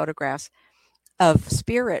bunch of photographs of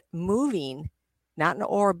spirit moving, not in an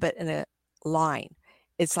orb, but in a line.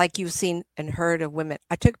 It's like you've seen and heard of women.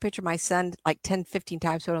 I took a picture of my son like 10, 15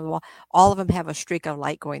 times, put on the wall. All of them have a streak of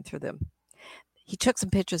light going through them. He took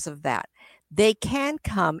some pictures of that. They can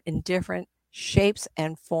come in different shapes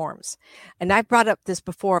and forms. And I brought up this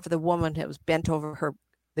before of the woman that was bent over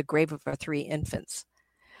the grave of her 3 infants.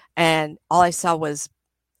 And all I saw was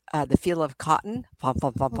the feel of cotton,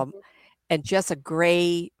 and just a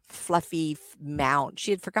gray, fluffy mound.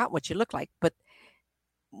 She had forgotten what she looked like. But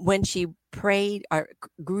when she prayed or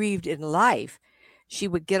grieved in life, she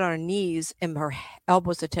would get on her knees and her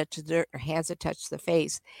elbows would touch the dirt, her hands would touch the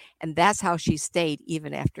face. And that's how she stayed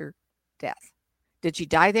even after death. Did she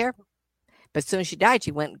die there? But as soon as she died,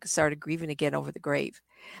 she went and started grieving again over the grave.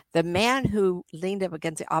 The man who leaned up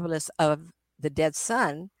against the obelisk of the dead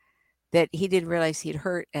son, that he didn't realize he'd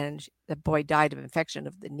hurt, and the boy died of infection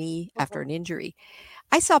of the knee after an injury.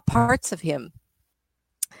 I saw parts of him.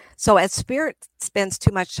 So as spirit spends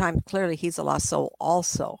too much time, clearly he's a lost soul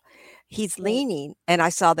also. He's leaning, and I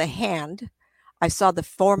saw the hand. I saw the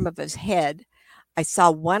form of his head. I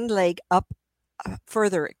saw one leg up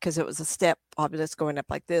further, because it was a step, obviously going up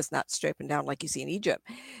like this, not straight down like you see in Egypt.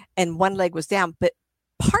 And one leg was down, but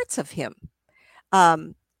parts of him,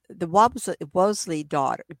 the Wosley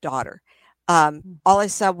daughter, all I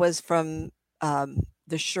saw was from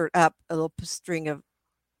the shirt up, a little string of,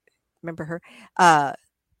 remember her?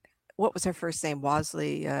 What was her first name?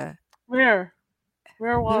 Wosley. Mayor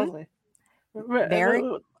Wosley. Mary?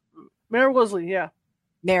 Mayor Wosley, yeah.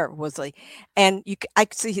 Mayor Wosley. And I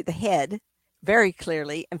could see the head very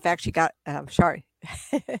clearly. In fact, she got, sorry,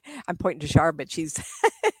 I'm pointing to Char, but she's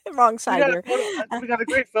wrong side here. We got a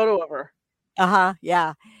great photo of her.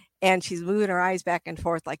 Yeah. And she's moving her eyes back and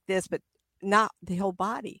forth like this, but not the whole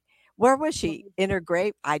body. Where was she? In her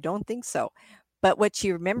grave? I don't think so. But what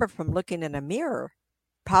she remembered from looking in a mirror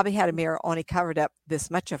probably had a mirror only covered up this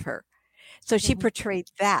much of her. So she Mhm. portrayed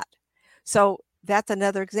that. So that's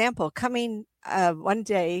another example. Coming one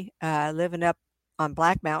day, living up on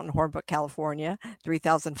Black Mountain, Hornbook, California,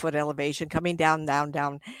 3,000-foot elevation, coming down, down,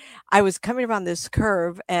 down. I was coming around this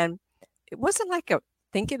curve, and it wasn't like a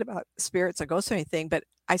thinking about spirits or ghosts or anything, but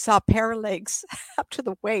I saw a pair of legs up to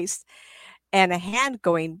the waist and a hand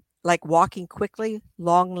going, like walking quickly,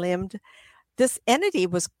 long limbed. This entity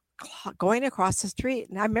was going across the street.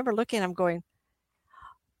 And I remember looking, I'm going,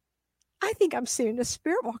 I think I'm seeing a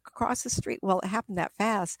spirit walk across the street. Well, it happened that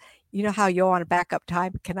fast. You know how you want to back up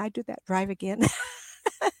time? Can I do that drive again?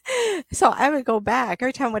 So I would go back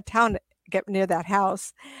every time I went down, get near that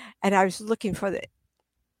house, and I was looking for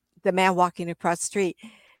the man walking across the street.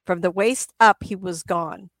 From the waist up, he was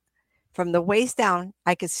gone. From the waist down,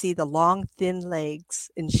 I could see the long, thin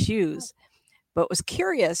legs and shoes. But was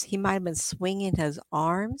curious, he might have been swinging his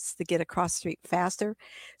arms to get across the street faster.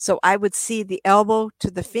 So I would see the elbow to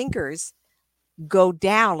the fingers go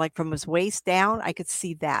down, like from his waist down. I could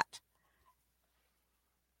see that.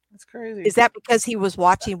 That's crazy. Is that because he was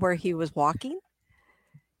watching where he was walking?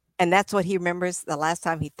 And that's what he remembers the last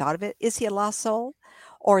time he thought of it? Is he a lost soul?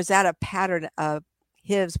 Or is that a pattern of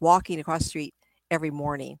his walking across the street every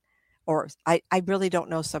morning? Or I really don't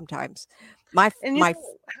know sometimes. And you know,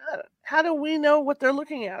 how do we know what they're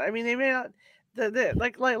looking at? I mean, they may not.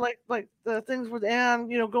 Like the things with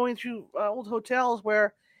Anne, you know, going through old hotels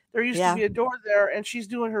where there used to be a door there, and she's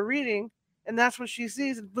doing her reading, and that's what she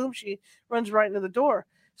sees, and boom, she runs right into the door.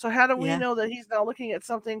 So how do we know that he's not looking at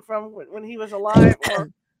something from when he was alive,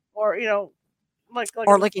 or you know,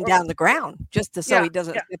 or looking down the ground just so he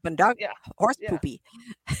doesn't slip and dog horse poopy.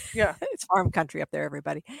 Yeah, it's farm country up there,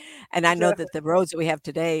 everybody. And I know that the roads that we have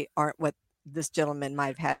today aren't what this gentleman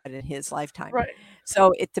might have had in his lifetime. Right.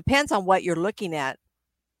 So it depends on what you're looking at.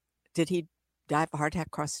 Did he die of a heart attack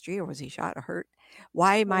across the street, or was he shot or hurt?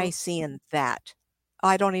 Why am I seeing that?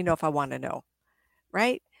 I don't even know if I want to know.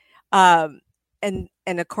 Right. And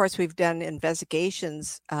of course, we've done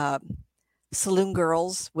investigations, saloon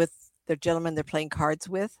girls with the gentleman they're playing cards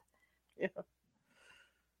with. Yeah.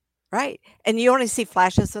 Right. And you only see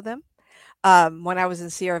flashes of them. When I was in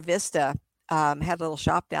Sierra Vista, had a little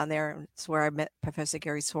shop down there. It's where I met Professor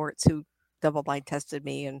Gary Swartz, who double blind tested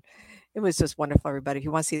me. And it was just wonderful, everybody. If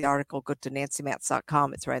you want to see the article, go to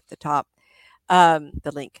nancymatz.com. It's right at the top,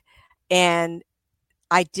 the link. And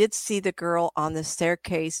I did see the girl on the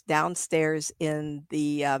staircase downstairs in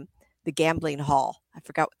the gambling hall. I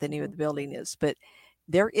forgot what the name of the building is, but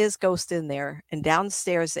there is ghost in there. And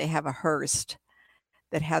downstairs they have a hearse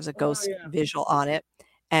that has a ghost visual on it.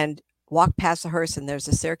 And walk past the hearse, and there's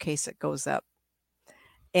a staircase that goes up.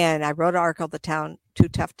 And I wrote an article, The Town Too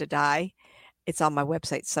Tough to Die. It's on my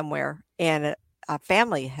website somewhere. And a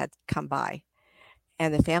family had come by,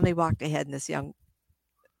 and the family walked ahead, and this young,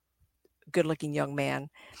 good-looking young man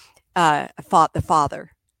fought the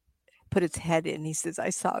father, put his head in. He says, I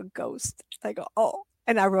saw a ghost. I go, oh.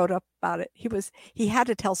 And I wrote up about it. He had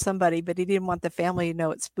to tell somebody, but he didn't want the family to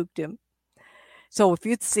know it spooked him. So if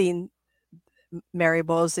you'd seen Mary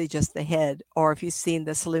Bosley, just the head, or if you've seen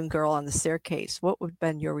the saloon girl on the staircase, what would have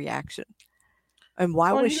been your reaction? And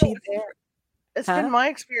why was she there? It's been my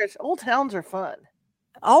experience. Old towns are fun.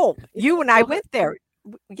 Oh, you and I went there.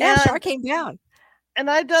 Yeah, Char came down. And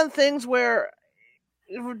I've done things where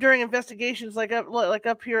during investigations, like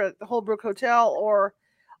up here at the Holbrook Hotel, or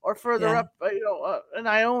further up, in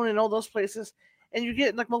Ione and all those places, and you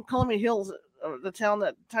get like Montgomery Hills, the town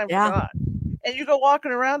that time forgot. And you go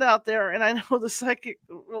walking around out there, and I know the psychic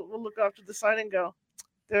will look off to the side and go,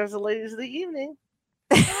 "There's the ladies of the evening."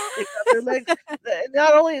 They got their legs.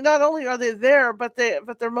 Not only are they there, but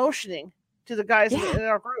they're motioning to the guys in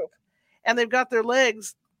our group, and they've got their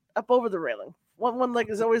legs up over the railing. One leg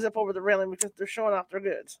is always up over the railing because they're showing off their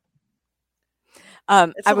goods.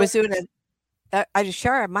 I was doing I'm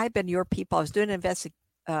sure it might have been your people. I was doing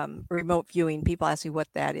an remote viewing. People ask me what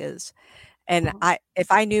that is. And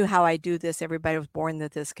if I knew how I do this, everybody was born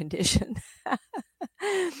with this condition.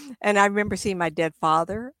 And I remember seeing my dead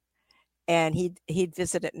father, and he'd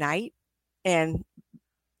visit at night, and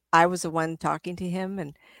I was the one talking to him.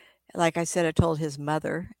 And like I said, I told his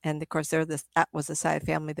mother, and of course that was the side of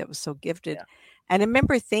family that was so gifted. Yeah. And I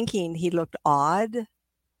remember thinking he looked odd,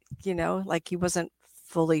 like he wasn't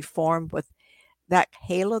fully formed with that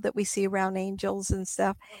halo that we see around angels and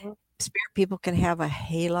stuff. Mm-hmm. Spirit people can have a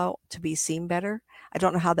halo to be seen better. I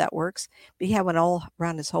don't know how that works, but he had one all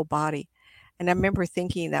around his whole body. And I remember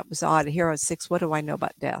thinking that was odd. Here I was 6. What do I know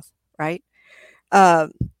about death? Right.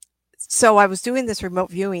 So I was doing this remote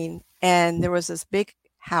viewing, and there was this big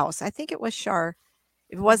house. I think it was Shar.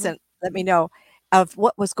 If it wasn't, let me know. of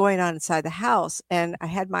what was going on inside the house. And I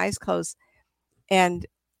had my eyes closed, and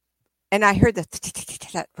I heard the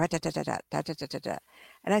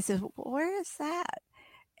and I said, where is that?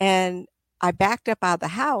 And I backed up out of the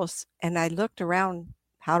house and I looked around.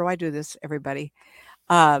 How do I do this, everybody?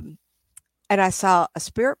 And I saw a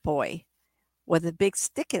spirit boy with a big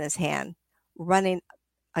stick in his hand running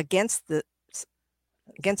against the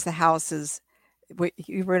houses.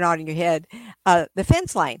 You were nodding your head, the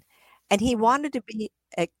fence line. And he wanted to be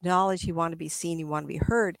acknowledged. He wanted to be seen. He wanted to be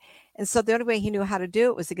heard. And so the only way he knew how to do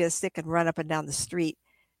it was to get a stick and run up and down the street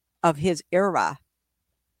of his era.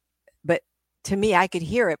 But to me, I could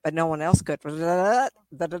hear it, but no one else could. Was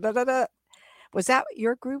that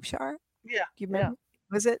your group, Shar? Yeah. Do you remember? Yeah.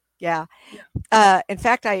 Was it? Yeah. In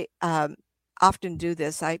fact, I often do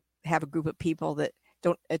this. I have a group of people that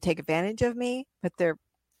don't take advantage of me, but they're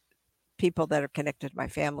people that are connected to my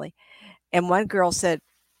family. And one girl said,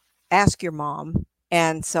 ask your mom.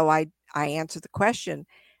 And so I answered the question,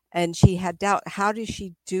 and she had doubt. How does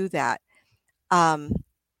she do that?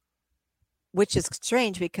 Which is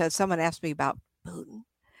strange because someone asked me about Putin,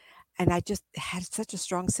 and I just had such a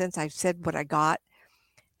strong sense. I said what I got,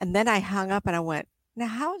 and then I hung up and I went, now,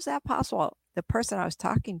 how is that possible? The person I was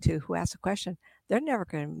talking to who asked the question, they're never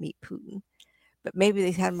going to meet Putin, but maybe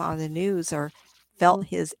they had him on the news or felt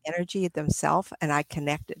his energy themselves, and I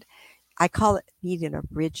connected. I call it needing a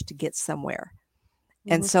bridge to get somewhere.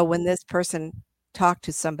 And so when this person talked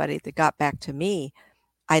to somebody that got back to me,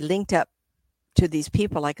 I linked up to these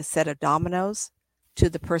people like a set of dominoes to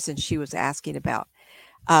the person she was asking about.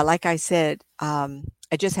 Like I said, I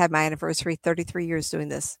just had my anniversary, 33 years doing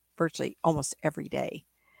this virtually almost every day.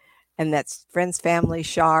 And that's friends, family,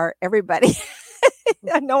 Shar, everybody.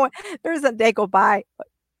 No one, there isn't a day go by.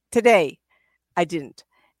 Today, I didn't.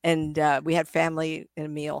 And we had family and a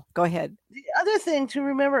meal. Go ahead. The other thing to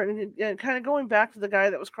remember, and kind of going back to the guy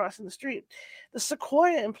that was crossing the street, the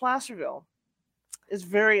Sequoia in Placerville is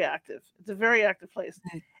very active. It's a very active place.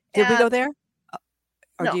 Did we go there?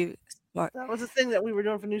 Or no, do you? That was a thing that we were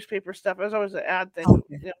doing for newspaper stuff. It was always an ad thing.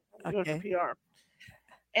 Okay. Doing for PR.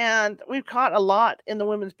 And we've caught a lot in the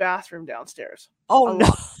women's bathroom downstairs. Oh no!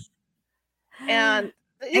 And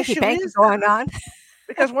the issue is going on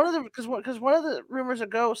because one of the rumors of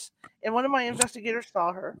ghosts, and one of my investigators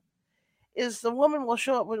saw her, is the woman will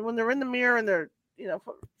show up when they're in the mirror and they're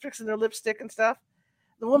fixing their lipstick and stuff.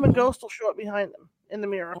 The woman ghost will show up behind them in the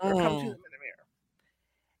mirror or come to them in the mirror.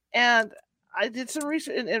 And I did some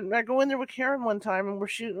research, and I go in there with Karen one time, and we're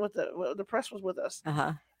shooting with the press was with us,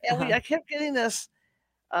 and I kept getting this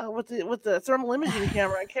with the thermal imaging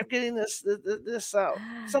camera. I kept getting this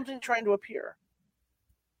something trying to appear,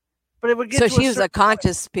 but it would get. So she was a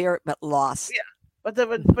conscious spirit, but lost. Yeah, but it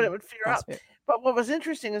would figure out. Spirit. But what was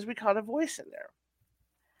interesting is we caught a voice in there,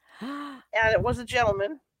 and it was a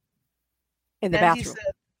gentleman in the bathroom. He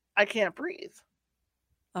said, "I can't breathe."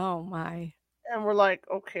 Oh my. And we're like,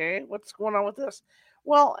 okay, what's going on with this?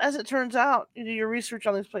 Well, as it turns out, you do your research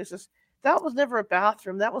on these places. That was never a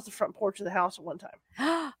bathroom. That was the front porch of the house at one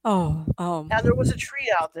time. Oh. And there was a tree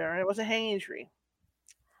out there, and it was a hanging tree.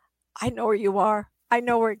 I know where you are. I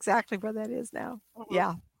know exactly where that is now. Mm-hmm.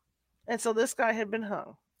 Yeah. And so this guy had been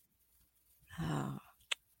hung. Oh.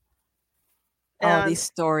 All these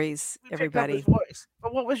stories, everybody. Voice.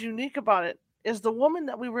 But what was unique about it is the woman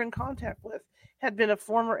that we were in contact with had been a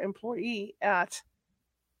former employee at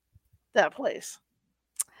that place.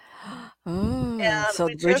 So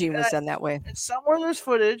the bridging was done that way. And somewhere there's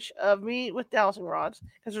footage of me with dowsing rods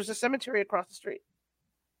because there's a cemetery across the street.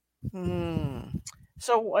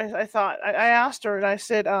 So I thought, I asked her and I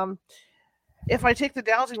said, if I take the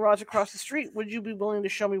dowsing rods across the street, would you be willing to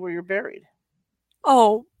show me where you're buried?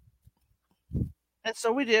 Oh. And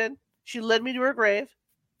so we did. She led me to her grave,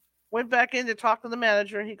 went back in to talk to the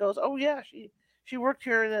manager, and he goes, oh yeah, she worked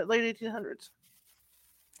here in the late 1800s.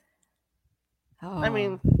 Oh, I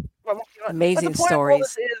mean, amazing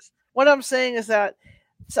stories. What I'm saying is that,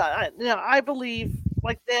 I believe,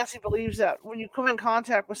 like Nancy believes, that when you come in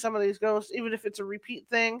contact with some of these ghosts, even if it's a repeat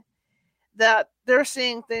thing, that they're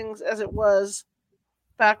seeing things as it was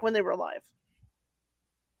back when they were alive.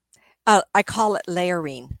 I call it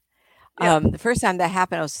layering. Yeah. The first time that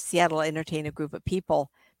happened, I was in Seattle entertaining a group of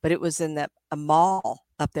people, but it was in a mall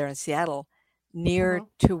up there in Seattle, near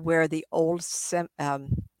to where the old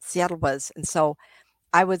Seattle was. And so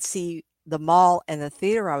I would see the mall and the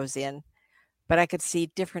theater I was in, but I could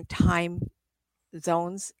see different time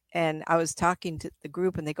zones. And I was talking to the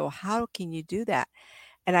group and they go, how can you do that?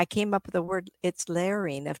 And I came up with the word, it's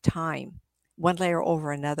layering of time, one layer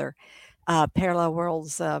over another. parallel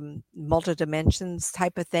worlds, multi-dimensions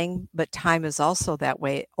type of thing, but time is also that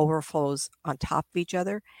way. It overflows on top of each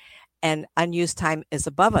other, and unused time is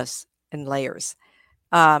above us in layers.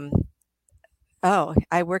 Um,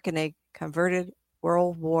 I work in a converted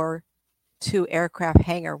World War II aircraft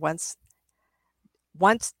hangar. Once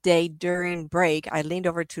day during break, I leaned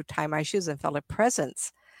over to tie my shoes and felt a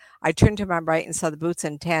presence. I turned to my right and saw the boots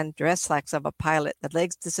and tan dress slacks of a pilot. The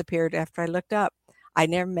legs disappeared after I looked up. I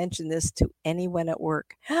never mentioned this to anyone at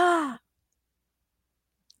work.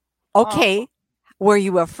 Okay. Were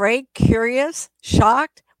you afraid, curious,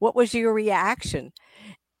 shocked? What was your reaction?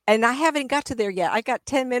 And I haven't got to there yet. I got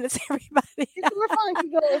 10 minutes, everybody. We're fine.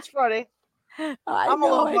 Keep going. It's Friday. I'm a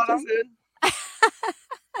little bit. I'm good.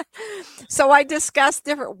 So I discussed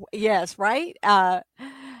different, yes, right?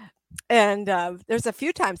 And there's a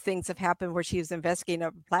few times things have happened where she was investigating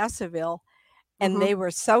up in Placerville, and they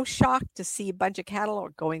were so shocked to see a bunch of cattle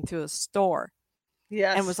going through a store.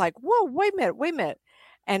 Yes. And was like, whoa, wait a minute.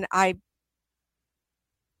 And I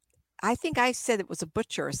think I said it was a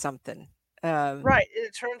butcher or something. Right.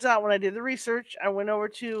 It turns out when I did the research, I went over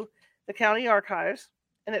to the county archives,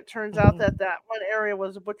 and it turns out that one area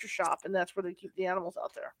was a butcher shop, and that's where they keep the animals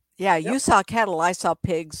out there. Yeah, you saw cattle, I saw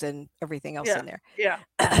pigs and everything else in there. Yeah.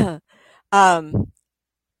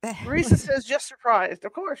 Marisa says, just surprised.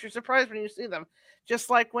 Of course, you're surprised when you see them. Just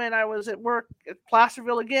like when I was at work at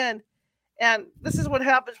Placerville again. And this is what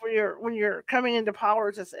happens when you're coming into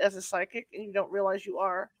powers as a psychic and you don't realize you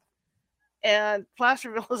are. And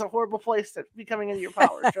Placerville is a horrible place to be coming into your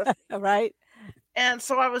powers. Trust me. Right. And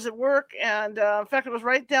so I was at work, and in fact, it was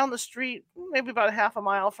right down the street, maybe about a half a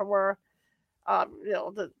mile from where,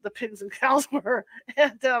 the pigs and cows were.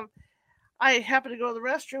 And I happened to go to the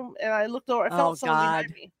restroom, and I looked over. I felt someone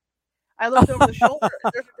behind me. I looked over the shoulder.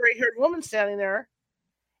 There's a gray-haired woman standing there,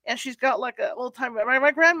 and she's got like a little time.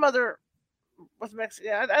 My grandmother was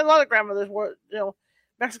Mexican. Yeah, a lot of grandmothers were,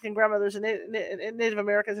 Mexican grandmothers and Native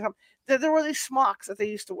Americans. There were these smocks that they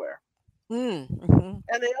used to wear. And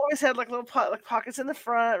they always had like little pockets in the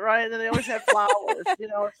front, right? And then they always had flowers,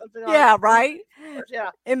 or something. Yeah, right.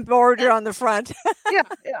 Yeah, embroidered on the front. yeah.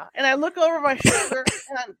 And I look over my shoulder,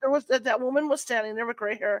 and there was that woman was standing there with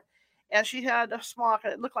gray hair, and she had a smock,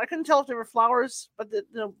 and it looked like, I couldn't tell if they were flowers, but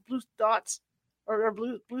the blue dots or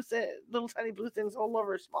blue little tiny blue things all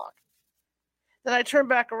over her smock. Then I turned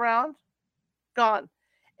back around, gone.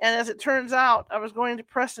 And as it turns out, I was going to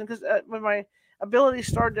Preston because when my ability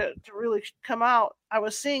started to really come out, I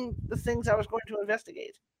was seeing the things I was going to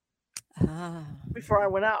investigate before I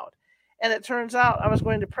went out. And it turns out I was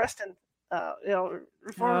going to Preston, reform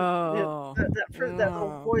that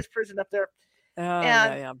little boys' prison up there.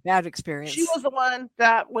 Bad experience. She was the one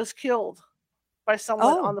that was killed by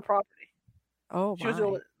someone on the property. She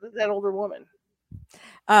was that older woman.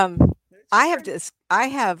 I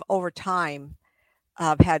have over time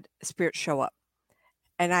had spirits show up,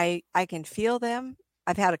 and I can feel them.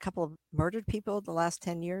 I've had a couple of murdered people the last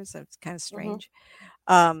 10 years. It's kind of strange.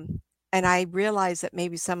 And I realize that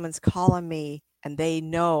maybe someone's calling me and they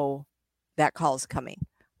know that call is coming,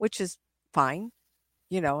 which is fine,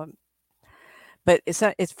 but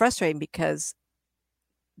it's frustrating because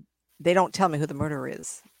they don't tell me who the murderer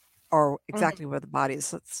is or exactly where the body is.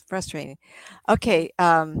 So it's frustrating. Okay.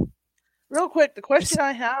 Real quick, the question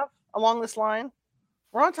I have along this line,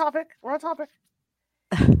 we're on topic.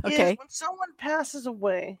 Okay. Is when someone passes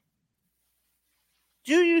away,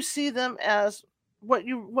 do you see them as what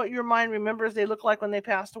your mind remembers they look like when they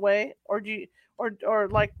passed away, or do you, or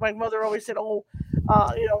like my mother always said,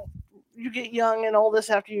 you get young and all this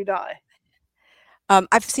after you die?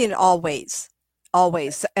 I've seen it always.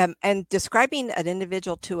 And describing an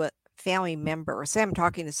individual to a family member, or say I'm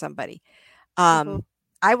talking to somebody,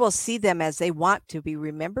 I will see them as they want to be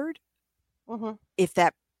remembered. If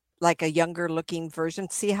that, like a younger looking version,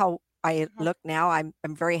 see how I look now. I'm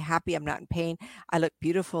very happy. I'm not in pain. I look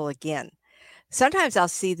beautiful again. Sometimes I'll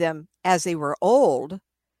see them as they were old.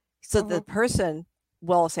 So the person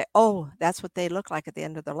will say, oh, that's what they look like at the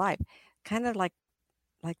end of their life. Kind of like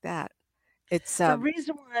that. It's the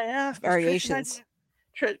reason why I asked variations.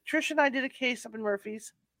 Trish and I did a case up in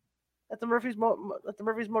Murphy's at the Murphy's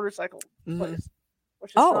motorcycle place.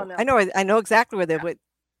 Which is I know exactly where they would.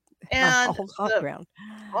 And the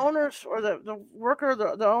owners or the worker,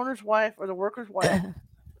 the owner's wife or the worker's wife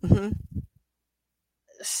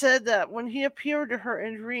said that when he appeared to her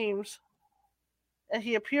in dreams, and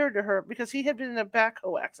he appeared to her because he had been in a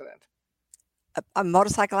backhoe accident. A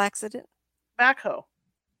motorcycle accident? Backhoe.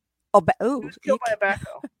 He was killed by a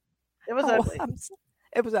backhoe. It was ugly.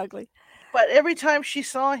 It was ugly. But every time she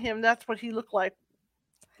saw him, that's what he looked like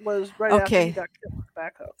was right after he Okay. got killed with the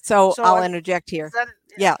backhoe. So So I'll I mean, interject is here. that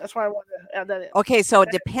Yeah. that's why I wanted to add that in. Okay. So it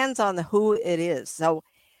Okay. depends on the who it is. So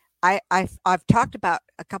I've talked about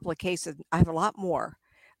a couple of cases. I have a lot more.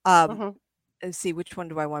 Um, Mm-hmm. let's see, which one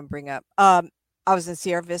do I want to bring up? I was in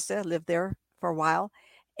Sierra Vista, lived there for a while,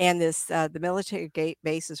 and this the military gate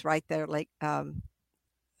base is right there, like uh,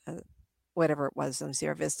 whatever it was in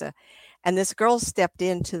Sierra Vista, and this girl stepped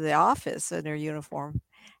into the office in her uniform,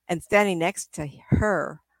 and standing next to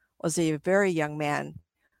her was a very young man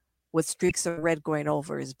with streaks of red going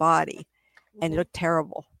over his body, and it Mm-hmm. looked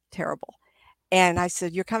terrible, terrible. And I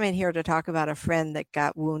said, "You're coming here to talk about a friend that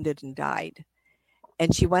got wounded and died."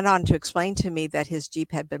 And she went on to explain to me that his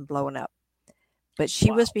Jeep had been blown up, but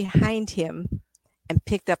she was Wow. behind him and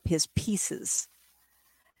picked up his pieces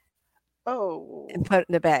and Oh. put it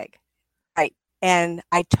in the bag. Right. And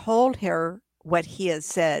I told her what he had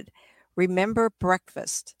said. Remember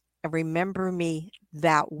breakfast and remember me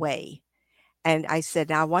that way. And I said,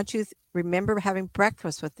 now I want you to remember having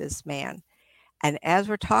breakfast with this man. And as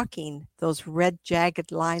we're talking, those red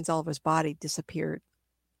jagged lines all over his body disappeared.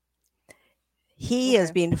 He is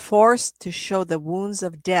Okay. being forced to show the wounds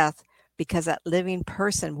of death because that living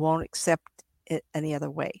person won't accept it any other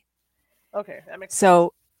way. Okay. That makes sense.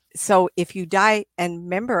 So if you die, and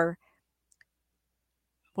remember,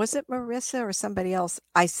 was it Marissa or somebody else?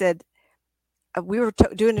 I said, we were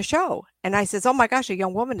doing a show, and I says, "Oh my gosh, a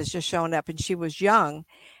young woman has just shown up," and she was young,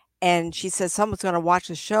 and she says someone's going to watch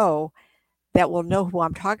the show that will know who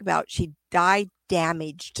I'm talking about. She died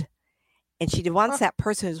damaged, and she wants Huh. that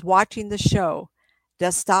person who's watching the show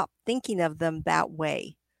to stop thinking of them that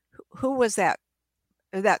way. Who was that?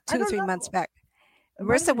 That I two, don't 3 months know. back. It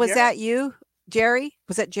might have Marissa, been was Jerry. that you? Jerry?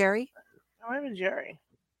 Was that Jerry? It might have been Jerry.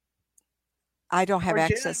 I don't have Or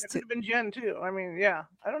Jen. access It to could have been Jen too. I mean, yeah.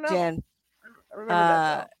 I don't know. Jen. I remember that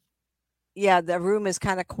Uh, though. yeah, the room is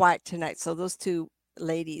kind of quiet tonight. So those two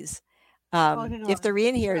ladies, Oh, hang if on. they're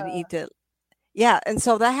in here, need to. Yeah, and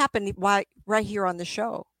so that happened right here on the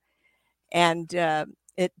show, and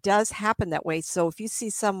it does happen that way. So if you see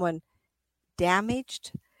someone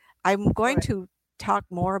damaged, I'm going Right. to talk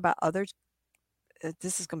more about others.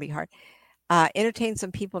 This is going to be hard. Entertain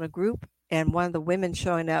some people in a group, and one of the women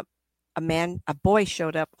showing up, a boy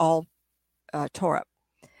showed up all tore up,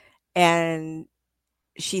 and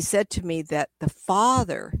she said to me that the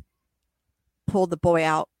father pulled the boy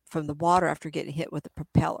out from the water after getting hit with a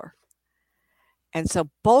propeller. And so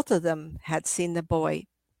both of them had seen the boy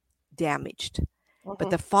damaged. But Mm-hmm.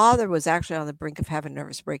 the father was actually on the brink of having a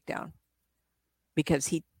nervous breakdown because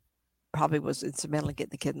he probably was instrumental in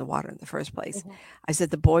getting the kid in the water in the first place. Mm-hmm. I said,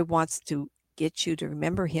 the boy wants to get you to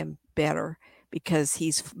remember him better because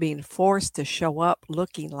he's being forced to show up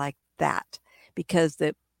looking like that because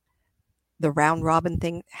the round robin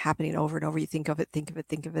thing happening over and over. You think of it, think of it,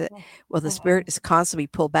 think of it. Well, the Mm-hmm. spirit is constantly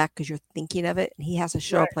pulled back because you're thinking of it, and he has to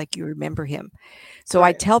show Right. up like you remember him. So I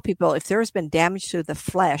Right. tell people if there has been damage to the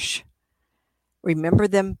flesh, remember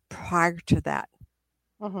them prior to that.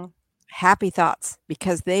 Mm-hmm. Happy thoughts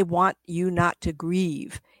because they want you not to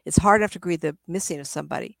grieve. It's hard enough to grieve the missing of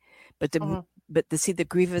somebody, but Mm-hmm. to see the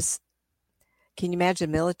grievous. Can you imagine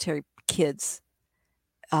military kids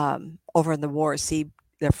over in the war see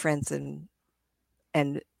their friends and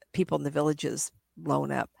people in the villages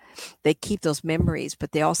blown up? They keep those memories,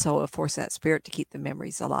 but they also are forcing that spirit to keep the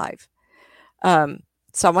memories alive.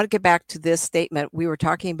 So I want to get back to this statement. We were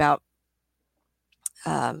talking about,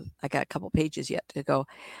 I got a couple pages yet to go.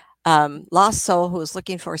 Lost soul who is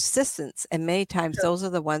looking for assistance. And many times Sure. those are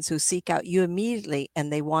the ones who seek out you immediately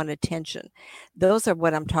and they want attention. Those are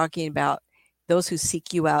what I'm talking about. Those who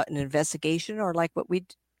seek you out in an investigation or like what we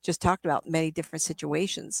just talked about, many different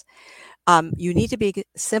situations. You need to be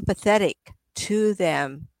sympathetic to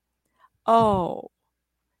them. Oh,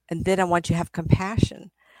 and then I want you to have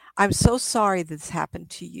compassion. I'm so sorry this happened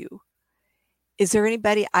to you. Is there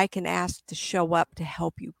anybody I can ask to show up to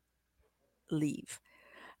help you leave?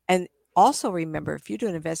 And also remember, if you do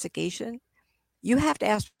an investigation, you have to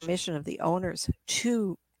ask permission of the owners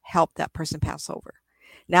to help that person pass over.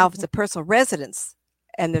 Now, if it's Mm-hmm. a personal residence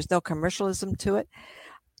and there's no commercialism to it,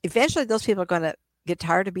 eventually those people are going to get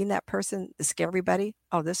tired of being that person to scare everybody.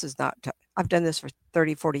 Oh, this is not, I've done this for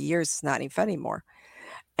 30, 40 years. It's not any fun anymore.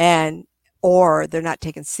 And, or they're not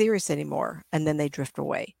taken serious anymore. And then they drift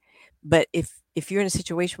away. But if you're in a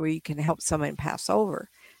situation where you can help someone pass over,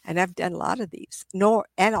 and I've done a lot of these,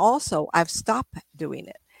 and also I've stopped doing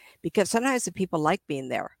it because sometimes the people like being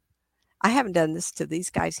there. I haven't done this to these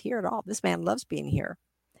guys here at all. This man loves being here.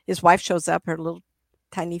 His wife shows up, her little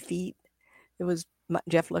tiny feet. It was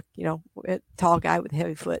Jeff looked, a tall guy with a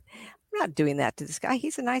heavy foot. I'm not doing that to this guy.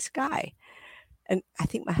 He's a nice guy. And I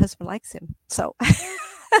think my husband likes him. So I'm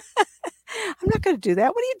not going to do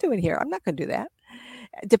that. What are you doing here? I'm not going to do that.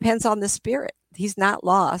 It depends on the spirit. He's not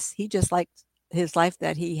lost. He just liked his life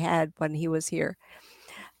that he had when he was here.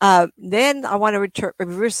 Then I want to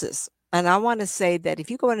reverse this. And I want to say that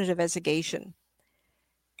if you go into an investigation,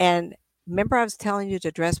 and remember I was telling you to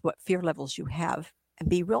address what fear levels you have and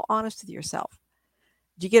be real honest with yourself.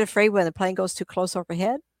 Do you get afraid when the plane goes too close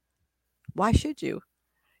overhead? Why should you?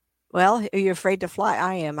 Well, are you afraid to fly?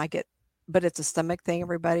 I am. But it's a stomach thing,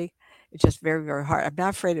 everybody. It's just very, very hard. I'm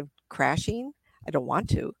not afraid of crashing. I don't want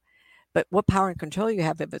to. But what power and control you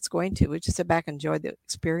have if it's going to? We just sit back and enjoy the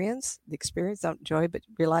experience. The experience, don't enjoy, but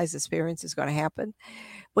realize the experience is going to happen.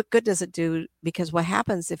 What good does it do? Because what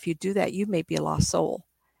happens if you do that, you may be a lost soul.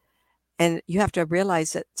 And you have to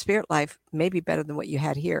realize that spirit life may be better than what you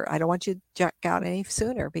had here. I don't want you to jack out any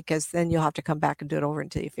sooner, because then you'll have to come back and do it over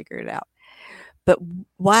until you figure it out. But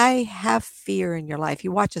why have fear in your life?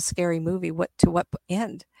 You watch a scary movie, to what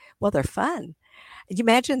end? Well, they're fun. You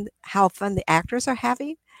imagine how fun the actors are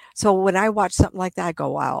having? So when I watch something like that, I go,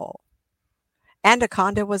 wow.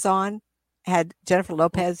 Anaconda was on, had Jennifer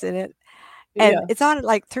Lopez in it. And it's on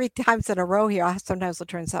like 3 times in a row here. Sometimes I'll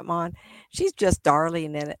turn something on. She's just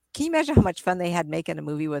darling in it. Can you imagine how much fun they had making a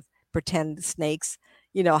movie with pretend snakes,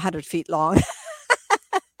 100 feet long?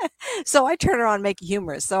 So I turn her on, make it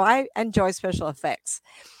humorous. So I enjoy special effects.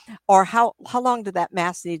 Or how long did that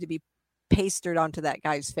mask need to be pasted onto that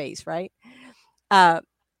guy's face, right? And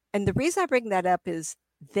the reason I bring that up is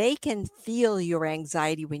they can feel your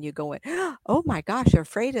anxiety when you go in, oh my gosh, you're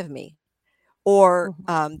afraid of me. Or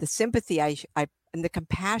the sympathy and the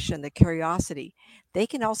compassion, the curiosity. They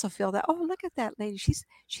can also feel that, oh, look at that lady. She's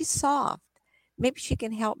soft. Maybe she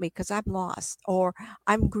can help me because I'm lost, or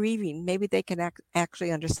I'm grieving. Maybe they can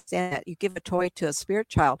actually understand that. You give a toy to a spirit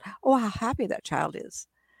child. Oh, how happy that child is.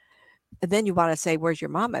 And then you want to say, where's your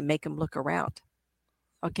mom? And make them look around.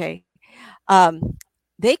 Okay.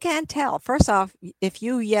 They can tell. First off, if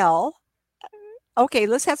you yell, okay,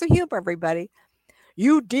 let's have some humor, everybody.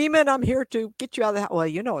 You demon, I'm here to get you out of the house. Well,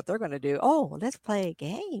 you know what they're going to do. Oh, let's play a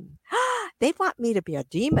game. They want me to be a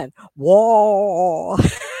demon. Whoa.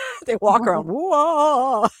 They walk around.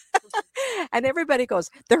 Whoa. And everybody goes,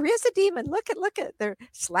 there is a demon. Look at. They're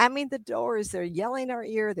slamming the doors. They're yelling our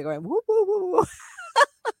ear. They're going, woo, woo, woo.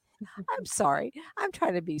 I'm sorry. I'm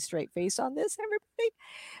trying to be straight face on this, everybody.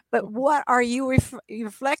 But what are you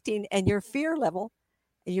reflecting and your fear level?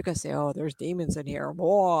 And you can say, oh, there's demons in here.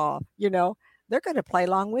 Whoa. They're going to play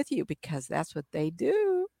along with you because that's what they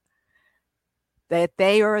do. That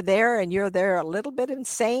they are there and you're there a little bit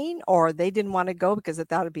insane, or they didn't want to go because they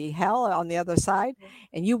thought it'd be hell on the other side,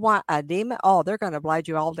 and you want a demon, oh, they're going to oblige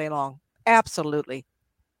you all day long. Absolutely.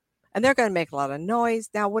 And they're going to make a lot of noise.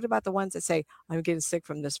 Now, what about the ones that say, I'm getting sick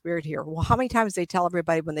from the spirit here? Well, how many times they tell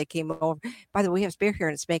everybody when they came over, by the way, we have spirit here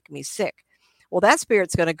and it's making me sick. Well, that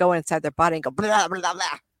spirit's going to go inside their body and go blah, blah,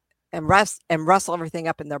 blah, and rustle everything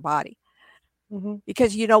up in their body.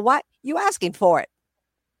 Because you know what? You asking for it.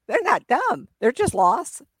 They're not dumb. They're just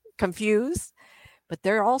lost, confused, but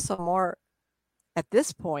they're also more, at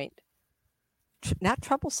this point, not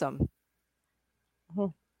troublesome.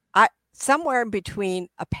 Somewhere in between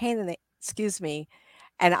a pain in the, excuse me,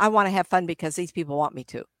 and I want to have fun because these people want me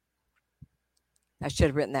to. I should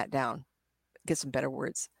have written that down. Get some better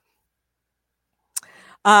words.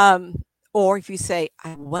 Or if you say,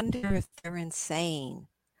 I wonder if they're insane,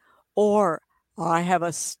 or I have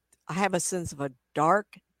a sense of a dark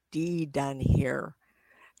deed done here.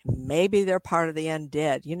 Maybe they're part of the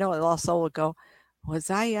undead. The lost soul would go, was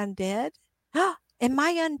I undead? Am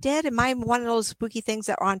I undead? Am I one of those spooky things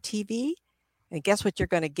that are on TV? And guess what you're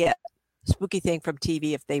going to get? Spooky thing from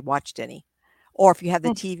TV if they watched any. Or if you have the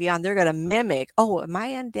TV on, they're going to mimic, oh, am I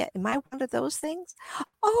undead? Am I one of those things?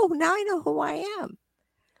 Oh, now I know who I am.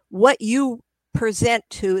 What you present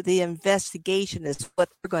to the investigation is what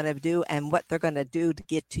they're going to do and what they're going to do to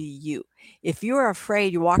get to you. If you're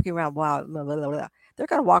afraid, you're walking around, wow, blah, blah, blah, they're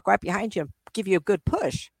going to walk right behind you and give you a good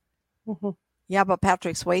push. Yeah, but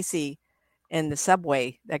Patrick Swayze in the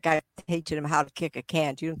subway, that guy teaching him how to kick a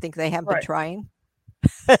can. Do you think they haven't been trying?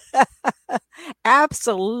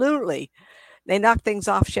 Absolutely. They knock things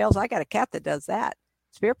off shelves. I got a cat that does that.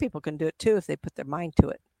 Spirit people can do it too if they put their mind to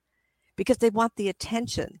it, because they want the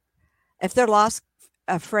attention. If they're lost,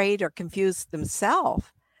 afraid, or confused themselves,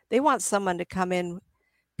 they want someone to come in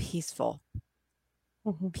peaceful.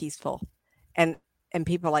 Peaceful. And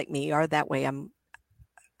people like me are that way. I'm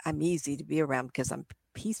easy to be around because I'm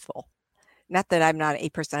peaceful. Not that I'm not a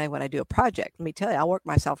personality when I do a project. Let me tell you, I'll work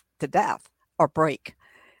myself to death or break.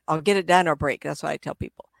 I'll get it done or break. That's what I tell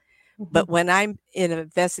people. But when I'm in an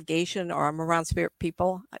investigation or I'm around spirit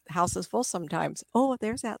people, the house is full sometimes. Oh,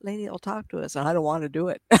 there's that lady that'll talk to us, and I don't want to do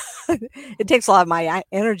it. It takes a lot of my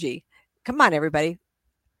energy. Come on, everybody.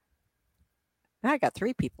 I got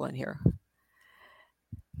 3 people in here.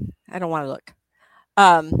 I don't want to look.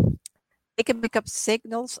 They can pick up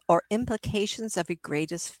signals or implications of your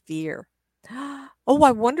greatest fear. Oh,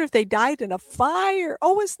 I wonder if they died in a fire.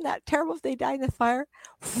 Oh, isn't that terrible if they died in a fire?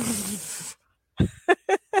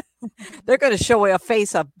 They're going to show a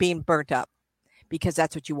face of being burnt up because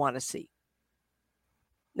that's what you want to see.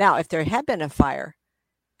 Now, if there had been a fire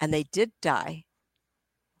and they did die,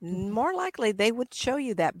 more likely they would show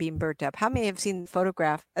you that being burnt up. How many have seen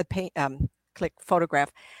photograph, click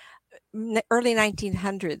photograph, early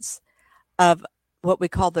 1900s of what we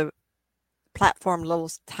call the platform little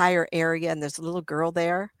tire area, and there's a little girl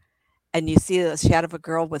there, and you see the shadow of a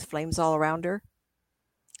girl with flames all around her?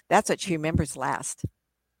 That's what she remembers last.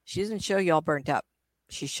 She doesn't show you all burnt up.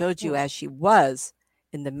 She showed you as she was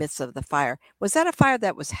in the midst of the fire. Was that a fire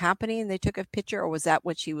that was happening and they took a picture, or was that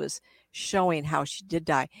what she was showing how she did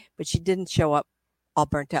die? But she didn't show up all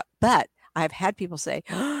burnt up. But I've had people say,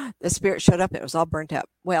 oh, the spirit showed up and it was all burnt up.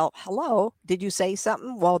 Well, hello, did you say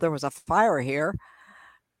something? Well, there was a fire here.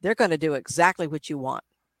 They're going to do exactly what you want.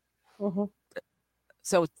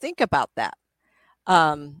 So think about that.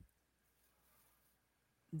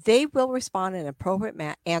 They will respond in an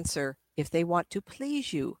appropriate answer if they want to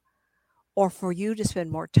please you or for you to spend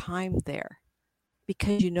more time there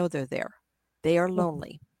because you know they're there. They are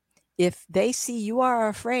lonely. If they see you are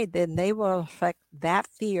afraid, then they will affect that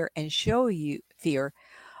fear and show you fear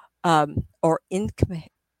or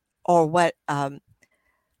what a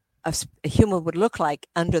human would look like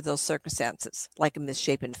under those circumstances, like a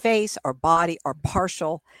misshapen face or body or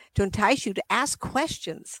partial, to entice you to ask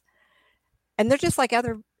questions. And they're just like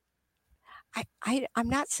other. I'm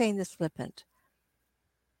not saying this flippant.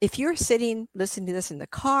 If you're sitting listening to this in the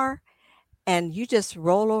car and you just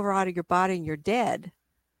roll over out of your body and you're dead,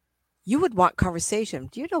 you would want conversation.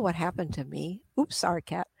 Do you know what happened to me? Oops, sorry,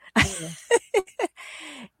 cat.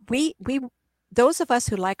 we those of us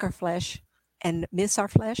who like our flesh and miss our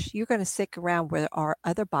flesh, you're going to stick around where there are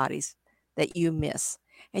other bodies that you miss.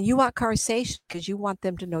 And you want conversation because you want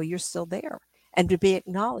them to know you're still there and to be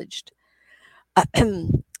acknowledged.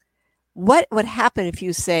 What would happen if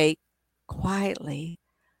you say quietly,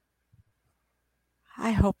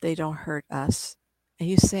 I hope they don't hurt us? And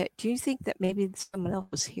you say, do you think that maybe someone else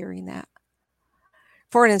was hearing that?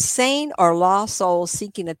 For an insane or lost soul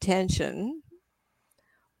seeking attention,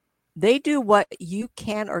 they do what you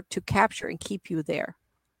can or to capture and keep you there.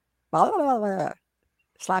 Blah, blah, blah, blah.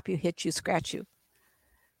 Slap you, hit you, scratch you.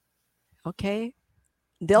 Okay?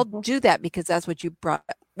 They'll do that because that's what you brought.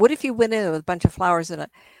 What if you went in with a bunch of flowers and a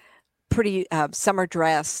pretty summer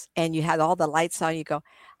dress and you had all the lights on? You go,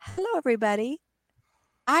 hello, everybody.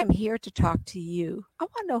 I'm here to talk to you. I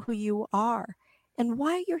want to know who you are and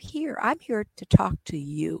why you're here. I'm here to talk to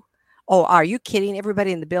you. Oh, are you kidding?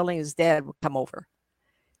 Everybody in the building is dead. Will come over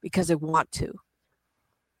because they want to.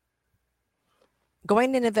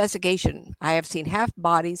 Going in investigation, I have seen half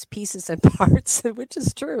bodies, pieces, and parts, which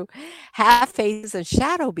is true. Half faces and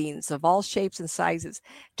shadow beings of all shapes and sizes.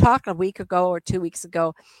 Talked a week ago or 2 weeks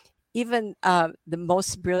ago. Even the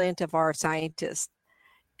most brilliant of our scientists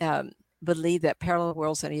believe that parallel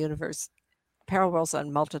worlds in a universe, parallel worlds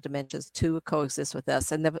on multiple dimensions, too, coexist with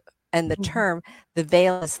us. And the term, the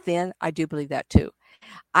veil is thin, I do believe that too.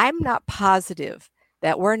 I'm not positive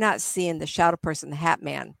that we're not seeing the shadow person, the hat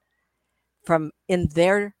man, from in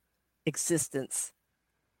their existence.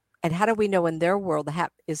 And how do we know in their world the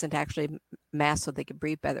hat isn't actually masked so they can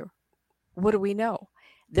breathe better? What do we know?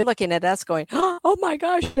 They're looking at us going, oh my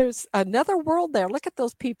gosh, there's another world there. Look at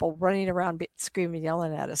those people running around screaming,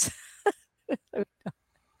 yelling at us.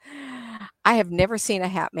 I have never seen a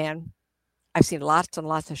hat man. I've seen lots and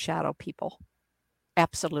lots of shadow people.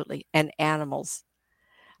 Absolutely. And animals.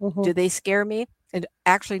 Do they scare me? And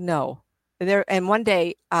actually, no. And one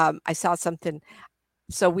day I saw something.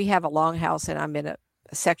 So we have a long house and I'm in a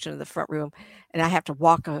section of the front room and I have to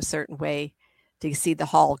walk a certain way to see the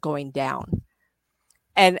hall going down.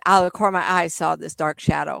 And out of the corner of my eye, I saw this dark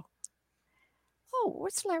shadow. Oh,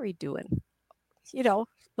 what's Larry doing? You know,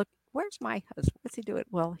 look, where's my husband? What's he doing?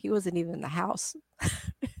 Well, he wasn't even in the house.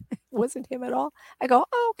 It wasn't him at all. I go,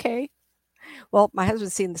 oh, okay. Well, my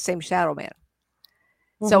husband's seen the same shadow man.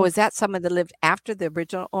 So is that someone that lived after the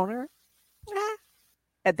original owner?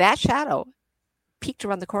 And that shadow peeked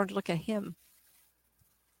around the corner to look at him.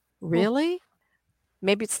 Really?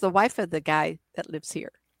 Maybe it's the wife of the guy that lived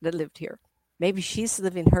here. Maybe she's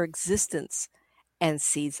living her existence and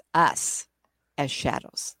sees us as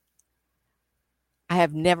shadows. I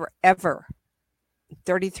have never, ever,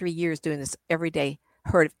 33 years doing this every day,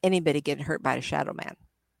 heard of anybody getting hurt by a shadow man.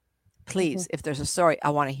 Please, if there's a story,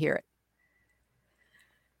 I want to hear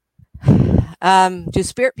it. Do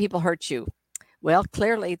spirit people hurt you? Well,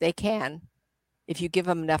 clearly they can if you give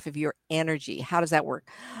them enough of your energy. How does that work?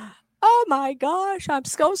 Oh my gosh, I'm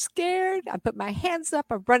so scared. I put my hands up.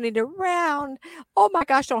 I'm running around. Oh my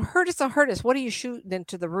gosh, don't hurt us, don't hurt us. What are you shooting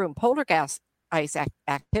into the room? Poltergeist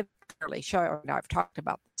activity, clearly. Sure, now I've talked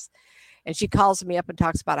about this. And she calls me up and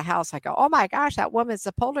talks about a house. I go, oh my gosh, that woman's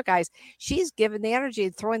a poltergeist. She's giving the energy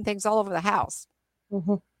and throwing things all over the house.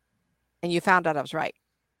 Mm-hmm. And you found out I was right.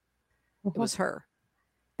 Mm-hmm. It was her.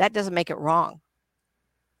 That doesn't make it wrong.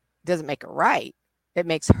 It doesn't make it right. It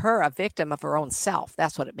makes her a victim of her own self.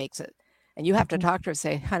 That's what it makes it. And you have to talk to her and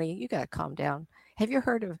say, honey, you got to calm down. Have you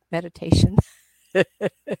heard of meditation?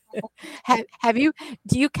 have you,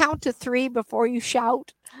 do you count to 3 before you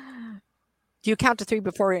shout? Do you count to 3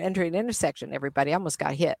 before you enter an intersection? Everybody almost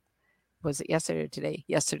got hit. Was it yesterday or today?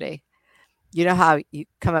 Yesterday. You know how you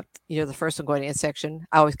come up, you're the first one going to intersection.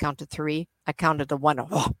 I always count to 3. I counted to 1.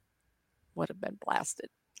 Oh, would have been blasted.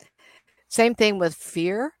 Same thing with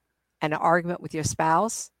fear and an argument with your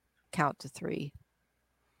spouse. Count to 3.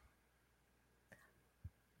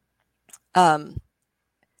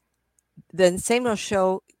 Then same will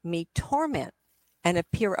show me torment and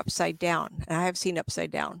appear upside down. And I have seen upside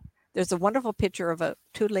down. There's a wonderful picture of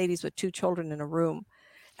 2 ladies with 2 children in a room.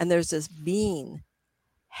 And there's this being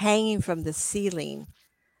hanging from the ceiling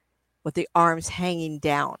with the arms hanging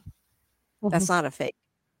down. Mm-hmm. That's not a fake.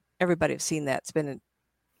 Everybody has seen that. It's been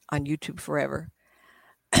on YouTube forever.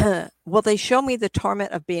 Will they show me the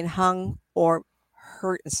torment of being hung or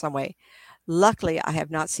hurt in some way? Luckily, I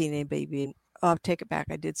have not seen anybody being, I'll take it back.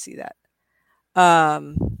 I did see that.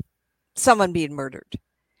 Someone being murdered.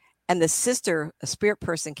 And the sister, a spirit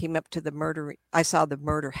person, came up to the murder. I saw the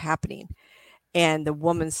murder happening. And the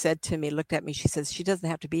woman said to me, looked at me, she says, she doesn't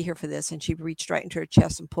have to be here for this. And she reached right into her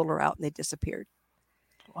chest and pulled her out and they disappeared.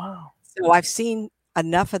 Wow. So I've seen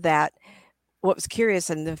enough of that. What was curious,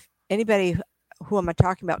 and if anybody who am I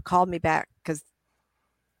talking about called me back, because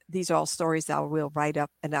these are all stories that I will write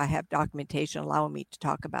up and I have documentation allowing me to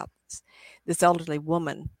talk about this. This elderly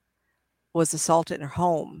woman was assaulted in her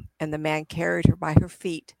home and the man carried her by her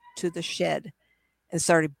feet to the shed and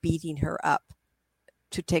started beating her up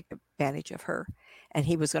to take advantage of her. And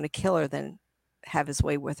he was going to kill her, then have his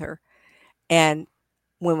way with her. And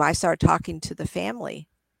when I started talking to the family,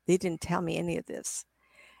 they didn't tell me any of this.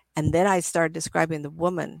 And then I started describing the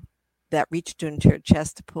woman that reached into her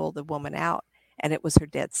chest to pull the woman out. And it was her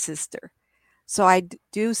dead sister. So I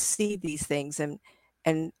do see these things. And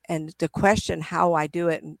the question how I do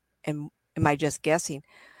it, and am I just guessing?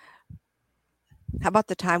 How about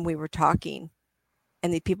the time we were talking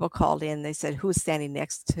and the people called in, they said, who's standing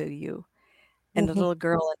next to you? And the little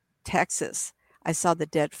girl in Texas, I saw the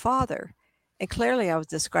dead father. And clearly I was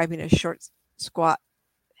describing a short, squat,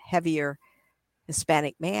 heavier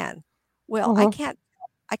Hispanic man. Well,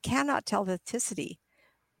 I cannot tell the ethnicity,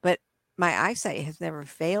 but my eyesight has never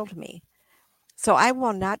failed me. So I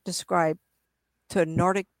will not describe to a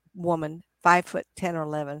Nordic woman, 5'10" or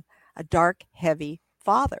 11, a dark, heavy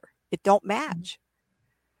father. It don't match.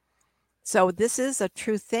 So this is a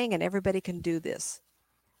true thing, and everybody can do this.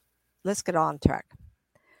 Let's get on track.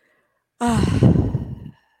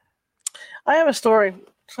 I have a story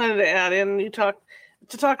trying to add in. You talk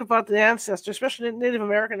about the ancestors, especially Native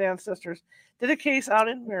American ancestors. Did a case out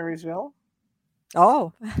in Marysville.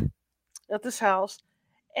 Oh, at this house,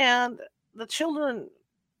 and the children,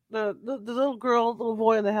 the little girl, little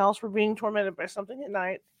boy in the house were being tormented by something at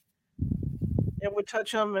night. It would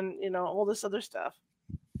touch them, and all this other stuff.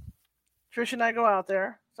 Trish and I go out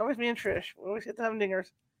there. It's always me and Trish. We always get to have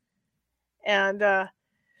dingers. And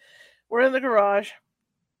we're in the garage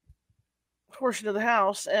portion of the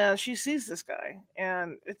house, and she sees this guy.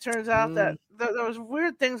 And it turns out that there was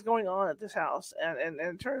weird things going on at this house. And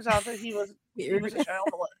it turns out that he was a child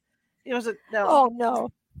molester. He was a no. Oh no!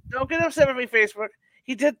 Don't get upset with me, Facebook.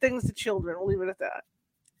 He did things to children. We'll leave it at that.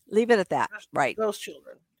 Leave it at that. Right. Those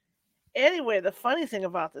children. Anyway, the funny thing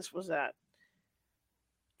about this was that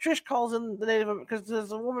Trish calls in the Native, because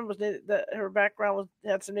the woman was her background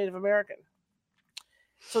had some Native American.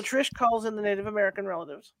 So Trish calls in the Native American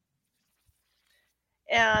relatives,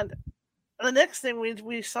 and the next thing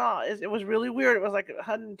we saw is it was really weird. It was like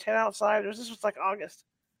 110 outside. This was like August.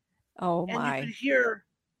 Oh and my! You could hear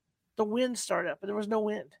the wind start up, but there was no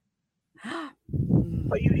wind.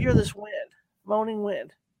 But you hear this wind, moaning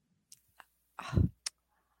wind,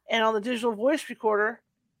 and on the digital voice recorder,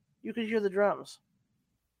 you could hear the drums.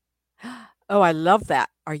 Oh, I love that.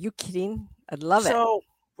 Are you kidding? I'd love it. So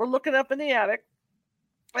we're looking up in the attic,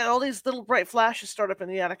 and all these little bright flashes start up in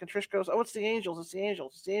the attic, and Trish goes, "Oh, it's the angels! It's the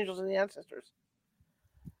angels! It's the angels and the ancestors."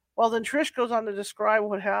 Well, then Trish goes on to describe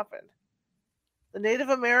what happened. The Native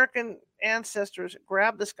American ancestors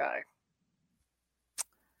grabbed this guy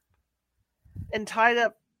and tied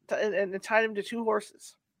him to two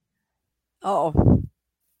horses. Oh.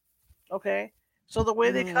 Okay, so the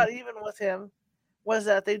way they cut even with him was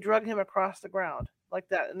that they drug him across the ground like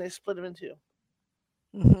that, and they split him in two.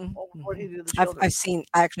 What he did to the children. I've seen.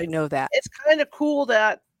 I actually know that. It's kind of cool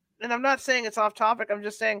that, and I'm not saying it's off topic. I'm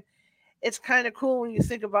just saying it's kind of cool when you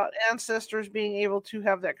think about ancestors being able to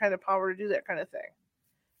have that kind of power to do that kind of thing.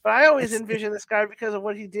 But I always envision this guy because of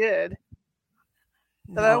what he did.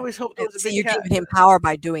 That I always hoped it was a big you're giving him power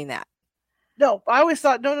by doing that. No, I always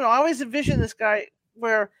thought no. I always envisioned this guy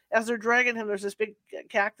where as they're dragging him, there's this big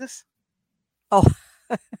cactus. Oh,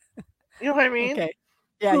 you know what I mean? Okay.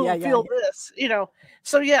 Yeah. Feel this,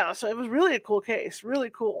 So it was really a cool case,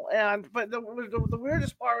 really cool. But the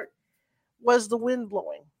weirdest part was the wind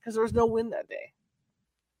blowing because there was no wind that day,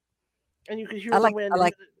 and you could hear the wind.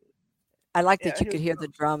 I like that you could hear the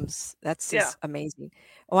drums. That's just amazing.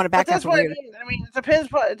 I want to back up. That's what I mean. I mean,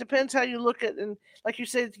 it depends how you look at, and like you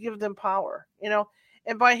said, to give them power,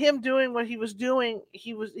 And by him doing what he was doing,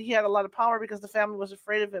 he had a lot of power because the family was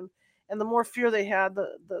afraid of him. And the more fear they had,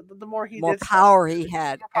 the more he more did power stuff. he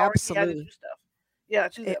had. Absolutely. He had to do stuff. Yeah,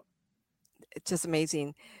 to them. It's just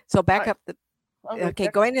amazing. So back up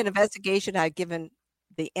going into investigation, I've given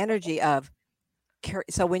the energy of.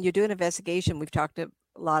 So when you do an investigation, we've talked a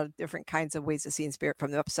lot of different kinds of ways of seeing spirit,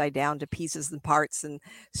 from the upside down to pieces and parts and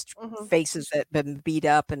faces that have been beat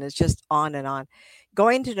up, and it's just on and on.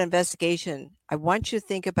 Going into an investigation, I want you to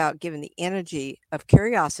think about giving the energy of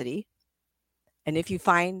curiosity, and if you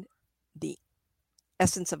find the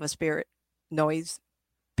essence of a spirit, noise,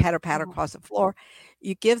 patter across the floor,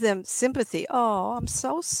 you give them sympathy. Oh, I'm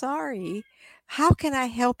so sorry. How can I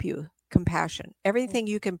help you? Compassion. Everything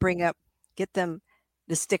you can bring up, get them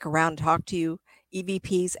to stick around, talk to you.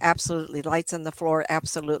 EVPs, absolutely. Lights on the floor,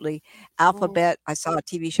 absolutely. Alphabet. I saw a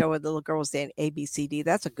TV show where the little girl was saying ABCD.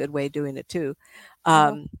 That's a good way of doing it too.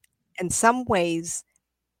 In some ways,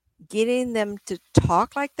 getting them to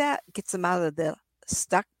talk like that gets them out of the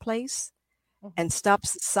stuck place and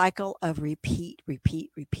stops the cycle of repeat.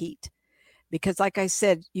 Because like I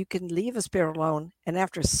said, you can leave a spirit alone, and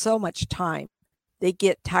after so much time, they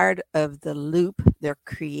get tired of the loop they're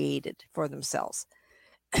created for themselves.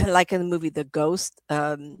 Like in the movie The Ghost,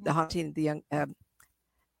 The Haunting of the Young,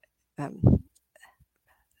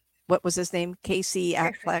 what was his name? Casey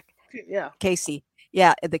Affleck. Yeah. Casey.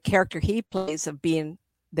 Yeah, the character he plays of being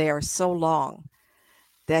there so long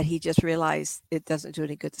that he just realized it doesn't do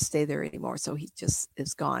any good to stay there anymore. So he just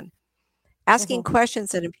is gone. Asking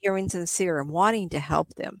questions and appearing sincere and wanting to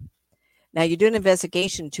help them. Now, you do an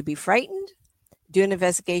investigation to be frightened, do an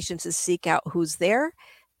investigation to seek out who's there,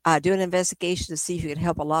 do an investigation to see if you can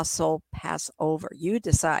help a lost soul pass over. You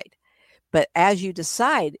decide. But as you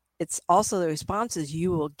decide, it's also the responses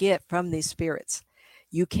you will get from these spirits.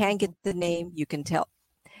 You can get the name, you can tell.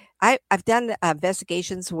 I've done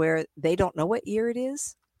investigations where they don't know what year it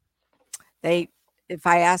is. If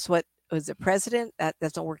I ask what was the president, that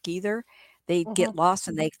doesn't work either. They get lost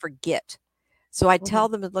and they forget. So I tell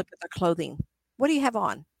them to look at their clothing. What do you have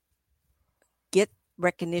on? Get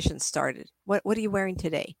recognition started. What are you wearing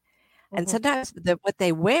today? And sometimes what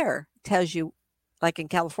they wear tells you, like in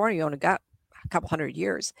California, you only got a couple hundred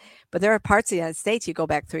years, but there are parts of the United States you go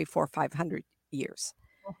back 300, 400, 500 years.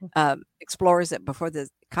 Explorers that before the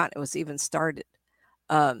continent was even started.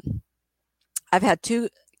 I've had 2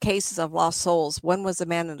 cases of lost souls. One was a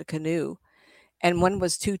man in a canoe, and one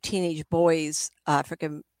was 2 teenage boys,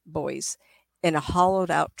 African boys, in a hollowed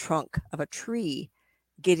out trunk of a tree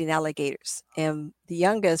getting alligators. And the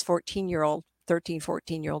youngest 14-year-old, that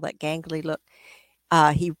gangly look,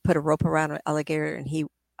 he put a rope around an alligator and he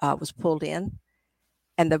was pulled in.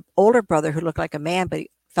 And the older brother, who looked like a man, but he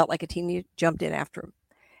felt like a teenager, jumped in after him.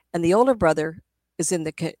 And the older brother is in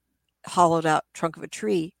the hollowed out trunk of a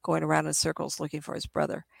tree going around in circles looking for his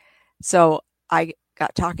brother. So I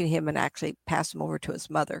got talking to him and actually passed him over to his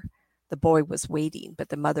mother. The boy was waiting, but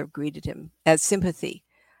the mother greeted him as sympathy.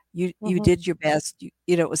 You did your best.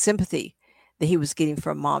 It was sympathy that he was getting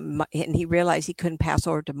from mom. And he realized he couldn't pass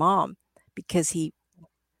over to mom because he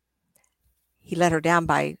let her down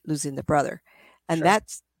by losing the brother. And that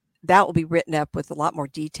will be written up with a lot more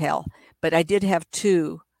detail. But I did have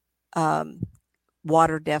 2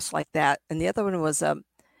 water deaths like that. And the other one was a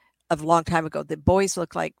long time ago. The boys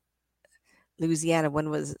looked like Louisiana. One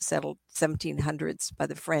was settled 1700s by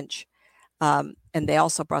the French. And they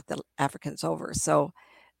also brought the Africans over. So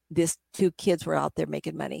these two kids were out there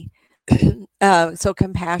making money. So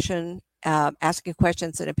compassion, asking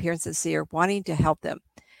questions and appearance sincere, wanting to help them.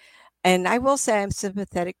 And I will say I'm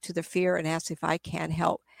sympathetic to the fear and ask if I can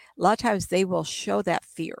help. A lot of times they will show that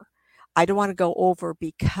fear. I don't want to go over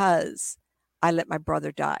because I let my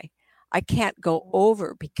brother die. I can't go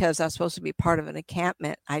over because I was supposed to be part of an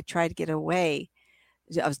encampment. I tried to get away.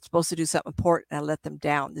 I was supposed to do something important and I let them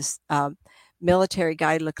down. This military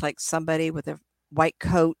guy looked like somebody with a white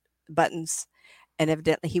coat, buttons, and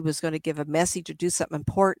evidently he was going to give a message or do something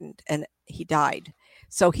important, and he died.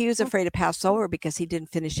 So he was afraid to pass over because he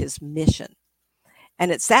didn't finish his mission.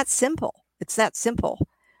 And it's that simple. It's that simple.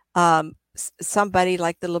 Somebody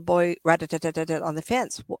like the little boy on the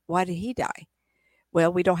fence, why did he die?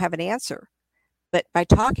 Well, we don't have an answer. But by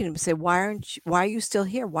talking to him, say, why are you still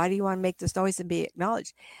here? Why do you want to make this noise and be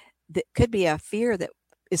acknowledged? That could be a fear that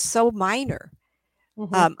is so minor. I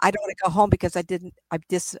don't want to go home because I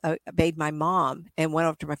disobeyed my mom and went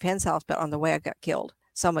over to my friend's house, but on the way I got killed.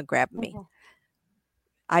 Someone grabbed me.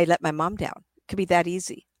 I let my mom down. It could be that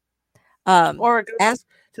easy. Or it goes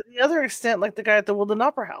to the other extent, like the guy at the Woodland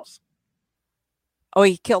Opera House. Oh,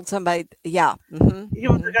 he killed somebody. Yeah. He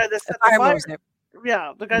was the guy that set the fire.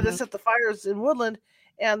 Yeah, the guy that set the fires in Woodland.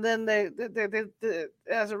 And then they,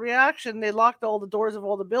 as a reaction, they locked all the doors of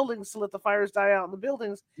all the buildings to let the fires die out in the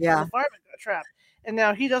buildings. Yeah. And the fireman got trapped. And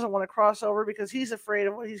now he doesn't want to cross over because he's afraid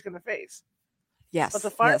of what he's going to face. Yes. But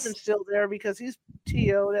the fireman's still there because he's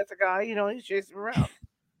T.O. That's a guy, he's chasing him around.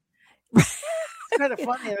 It's kind of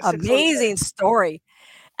funny. Amazing story.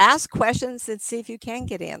 Ask questions and see if you can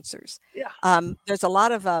get answers. Yeah. There's a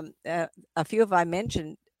lot of, a few of I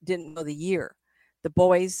mentioned didn't know the year. The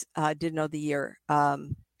boys didn't know the year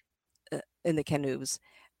in the canoes.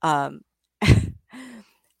 I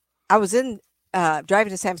was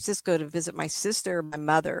driving to San Francisco to visit my sister, my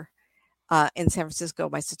mother in San Francisco.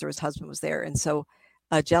 My sister's husband was there. And so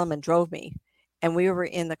a gentleman drove me and we were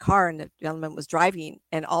in the car and the gentleman was driving.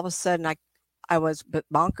 And all of a sudden I was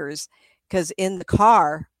bonkers because in the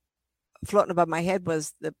car floating above my head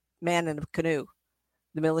was the man in the canoe,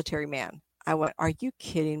 the military man. I went, are you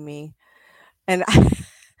kidding me? And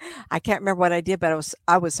I can't remember what I did, but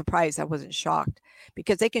I was surprised. I wasn't shocked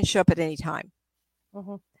because they can show up at any time.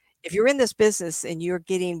 If you're in this business and you're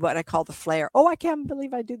getting what I call the flare, oh, I can't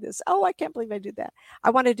believe I do this. Oh, I can't believe I do that.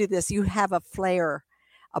 I want to do this. You have a flare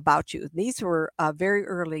about you. These were very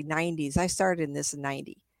early 90s. I started in this in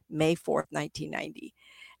May 4th, 1990.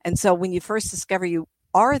 And so when you first discover you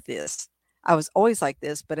are this, I was always like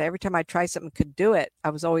this, but every time I tried something could do it, I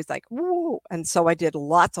was always like, woo. And so I did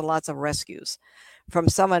lots and lots of rescues from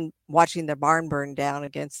someone watching their barn burn down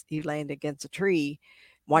he landed against a tree,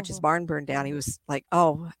 watched his barn burn down. He was like,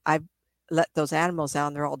 oh, I let those animals out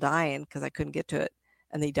and they're all dying because I couldn't get to it.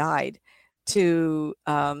 And they died to,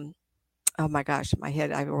 oh my gosh, my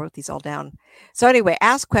head, I wrote these all down. So anyway,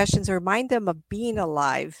 ask questions, remind them of being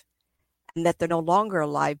alive and that they're no longer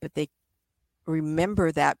alive, but they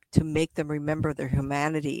remember that to make them remember their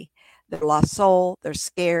humanity, their lost soul. They're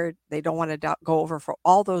scared. They don't want to go over for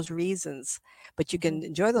all those reasons, but you can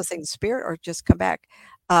enjoy those things in spirit or just come back.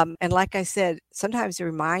 And like I said, sometimes you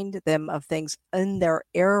remind them of things in their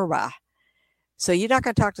era. So you're not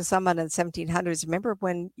going to talk to someone in the 1700s. Remember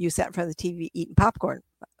when you sat in front of the TV eating popcorn?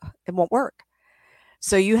 It won't work.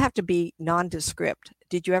 So you have to be nondescript.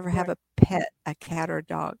 Did you ever have a pet, a cat or a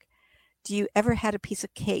dog? Do you ever had a piece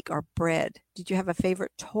of cake or bread? Did you have a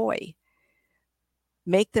favorite toy?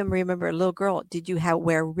 Make them remember a little girl. Did you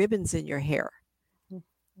wear ribbons in your hair?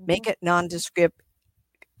 Make it nondescript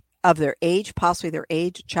of their age, possibly their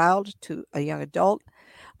age, child to a young adult.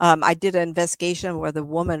 I did an investigation where the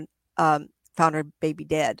woman found her baby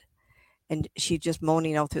dead and she just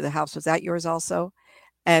moaning all through the house. Was that yours also?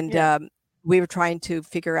 And we were trying to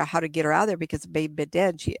figure out how to get her out of there because the baby had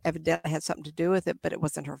dead. She evidently had something to do with it, but it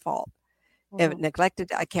wasn't her fault.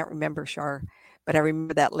 Neglected, I can't remember, Char, but I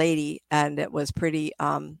remember that lady, and it was pretty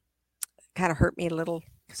kind of hurt me a little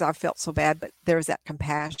because I felt so bad, but there was that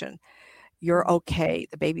compassion. You're okay.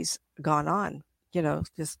 The baby's gone on,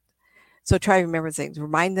 just so try to remember things,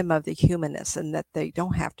 remind them of the humanness and that they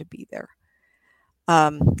don't have to be there.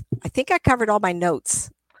 I think I covered all my notes.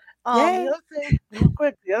 The other thing, real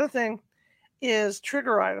quick, is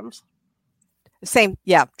trigger items. Same,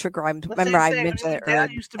 yeah, trigger items. Remember, I mentioned it earlier.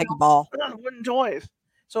 Used to take a ball. Wooden toys,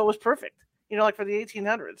 so it was perfect. Like for the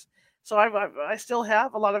 1800s. So I still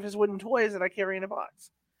have a lot of his wooden toys that I carry in a box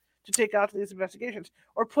to take out to these investigations,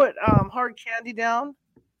 or put hard candy down.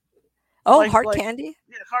 Oh, hard candy.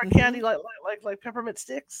 Yeah, hard candy like peppermint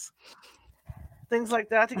sticks, things like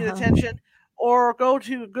that to get attention. Or go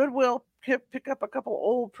to Goodwill, pick up a couple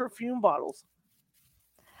old perfume bottles,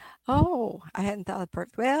 Oh, I hadn't thought of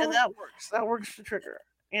perfect. and Well, that works. That works to trigger.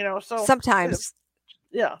 So sometimes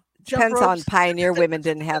yeah, jump depends on ropes. pioneer women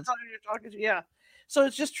didn't have. Depends on who you're talking to. Yeah, so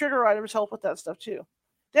it's just trigger items help with that stuff too.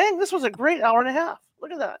 Dang, this was a great hour and a half.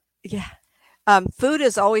 Look at that. Yeah. Food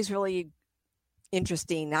is always really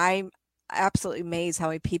interesting. I'm absolutely amazed how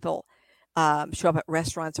many people show up at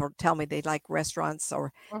restaurants or tell me they like restaurants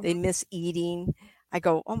or they Mm-hmm. miss eating. I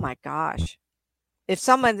go, oh my gosh. If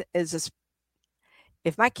someone is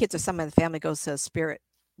if my kids or someone in the family goes to a spirit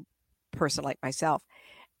person like myself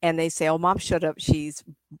and they say, oh, mom showed up, she's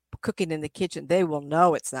cooking in the kitchen, they will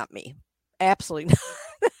know it's not me. Absolutely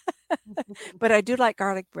not. But I do like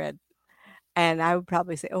garlic bread. And I would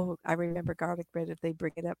probably say, oh, I remember garlic bread if they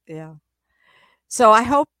bring it up. Yeah. So I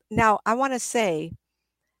hope now I want to say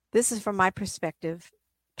this is from my perspective,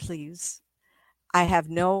 please. I have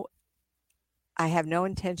no I have no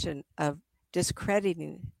intention of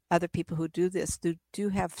discrediting other people who do this, who do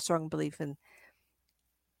have strong belief in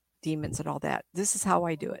demons and all that. This is how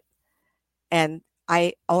I do it. And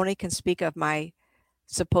I only can speak of my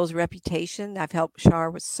supposed reputation. I've helped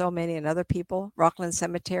Shar with so many and other people. Rockland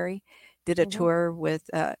Cemetery did a Mm-hmm. tour with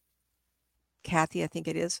Kathy, I think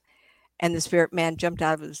it is, and the spirit man jumped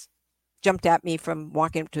at me from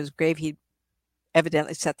walking up to his grave. He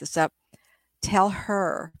evidently set this up. Tell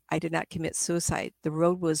her I did not commit suicide. The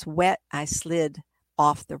road was wet. I slid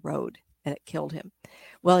off the road and it killed him.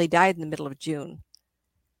 Well, he died in the middle of June.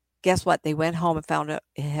 Guess what? They went home and found out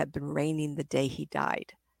it had been raining the day he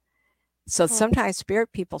died. So sometimes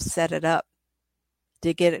spirit people set it up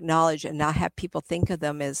to get acknowledged and not have people think of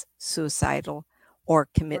them as suicidal or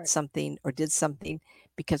commit something or did something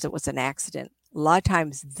because it was an accident. A lot of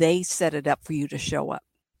times they set it up for you to show up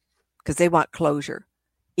because they want closure.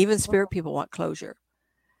 Even spirit people want closure.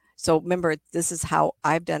 So remember, this is how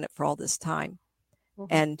I've done it for all this time.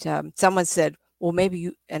 And someone said, well, maybe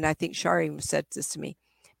you, and I think Shari said this to me,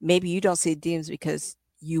 maybe you don't see demons because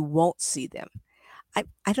you won't see them.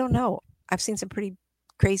 I don't know. I've seen some pretty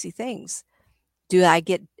crazy things. Do I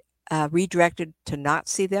get redirected to not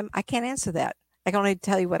see them? I can't answer that. I can only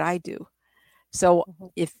tell you what I do. So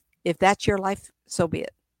if that's your life, so be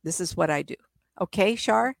it. This is what I do. Okay,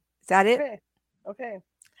 Shar? Is that it? Okay.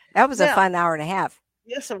 That was a Now, fun hour and a half.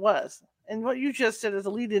 yes, it was. And what you just said is a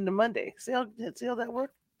lead into Monday. See how that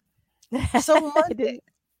worked? So Monday,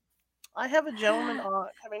 I have a gentleman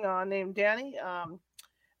coming on named Danny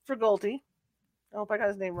Fragolti. I hope I got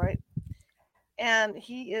his name right. And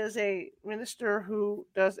he is a minister who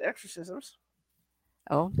does exorcisms.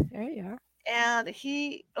 Oh, there you are. And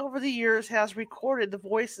he, over the years, has recorded the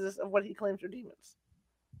voices of what he claims are demons.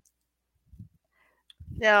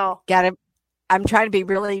 Now, I'm trying to be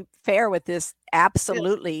really fair with this.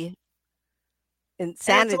 Absolutely,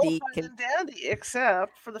 insanity and it's all fine and dandy,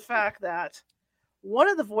 except for the fact that one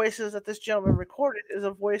of the voices that this gentleman recorded is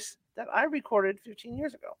a voice that I recorded 15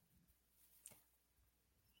 years ago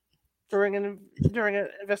during an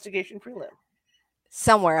investigation prelim.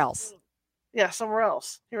 Somewhere else. Yeah, somewhere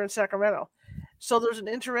else here in Sacramento. So there's an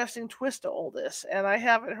interesting twist to all this, and I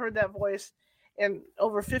haven't heard that voice in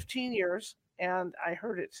over 15 years, and I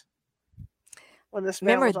heard it when this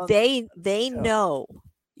man was on. They know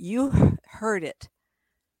you heard it.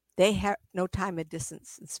 They have no time and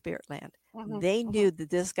distance in spirit land. They knew that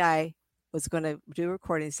this guy was going to do a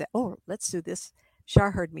recording and say, oh, let's do this.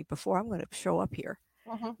 Shar heard me before. I'm going to show up here.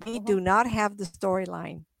 We do not have the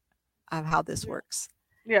storyline of how this works.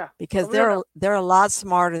 Yeah. Because they're a lot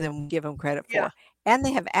smarter than we give them credit for. Yeah. And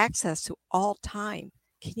they have access to all time.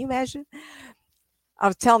 Can you imagine? I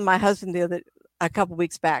was telling my husband a couple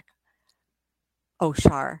weeks back, oh,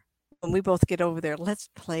 Shar, when we both get over there, let's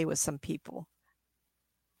play with some people.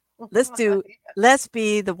 Let's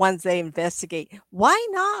be the ones they investigate. Why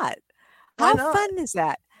not? How fun is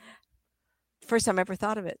that? First time I ever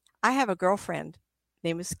thought of it. I have a girlfriend,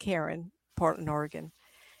 name is Karen, Portland, Oregon.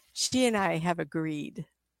 She and I have agreed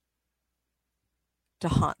to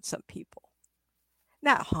haunt some people.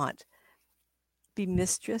 Not haunt, be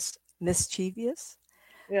mischievous.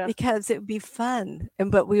 Yeah. Because it would be fun.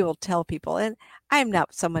 But we will tell people. And I'm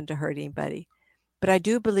not someone to hurt anybody. But I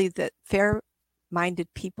do believe that fair-minded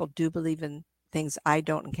people do believe in things I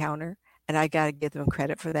don't encounter. And I got to give them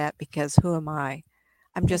credit for that because who am I?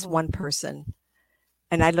 I'm just one person.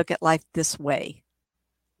 And I look at life this way.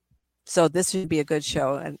 So this should be a good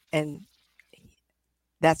show. And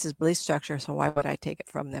that's his belief structure. So why would I take it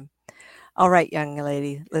from them? All right, young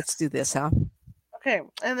lady, let's do this, huh? Okay.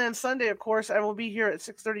 And then Sunday, of course, I will be here at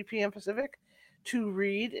 6:30 p.m. Pacific to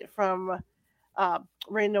read from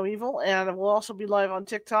Rain No Evil, and we'll also be live on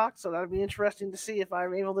TikTok. So that'll be interesting to see if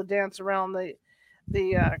I'm able to dance around the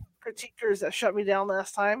critiquers that shut me down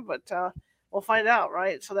last time. But we'll find out,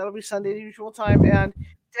 right? So that'll be Sunday, the usual time, and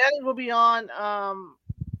Danny will be on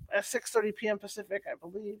at 6:30 p.m. Pacific, I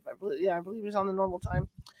believe. I believe he's on the normal time.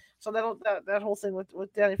 So that whole thing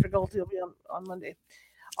with Danny Fragolti will be on Monday.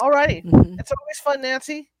 Alrighty, It's always fun,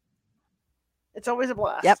 Nancy. It's always a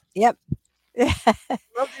blast. Yep.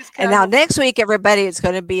 And now next week, everybody, it's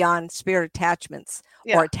going to be on spirit attachments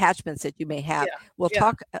or attachments that you may have. We'll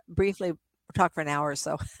talk briefly. We'll talk for an hour or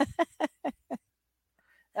so.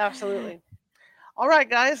 Absolutely. All right,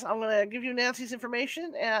 guys, I'm going to give you Nancy's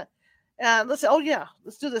information and let's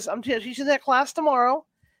do this. I'm teaching that class tomorrow.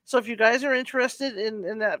 So if you guys are interested in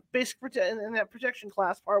that in that protection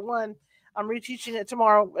class, part 1, I'm reteaching it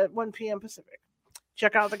tomorrow at 1 p.m. Pacific.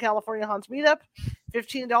 Check out the California Haunts Meetup.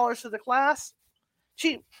 $15 for the class.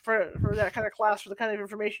 Cheap for that kind of class, for the kind of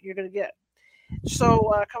information you're going to get.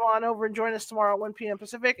 So come on over and join us tomorrow at 1 p.m.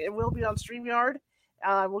 Pacific. It will be on StreamYard.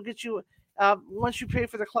 We'll get you, once you pay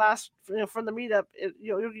for the class from the meetup,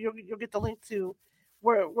 you'll get the link to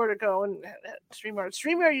where to go and StreamYard.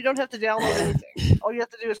 StreamYard, you don't have to download anything. All you have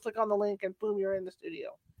to do is click on the link and boom, you're in the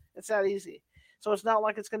studio. It's that easy. So it's not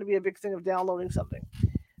like it's going to be a big thing of downloading something.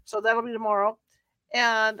 So that'll be tomorrow.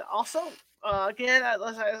 And also, again, as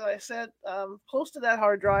I said, close to that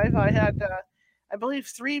hard drive, I had, I believe,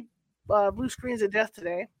 3 blue screens of death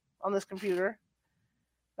today on this computer.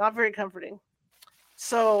 Not very comforting.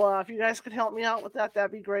 So if you guys could help me out with that,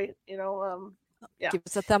 that'd be great. Give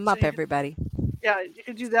us a thumb up, everybody. Yeah, you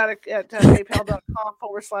can do that at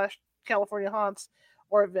paypal.com/California Haunts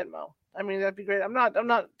or at Venmo. I mean, that'd be great. I'm not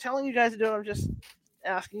telling you guys to do it. I'm just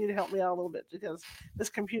asking you to help me out a little bit because this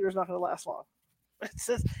computer is not going to last long. It's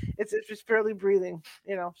just barely breathing,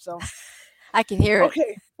 so. I can hear it.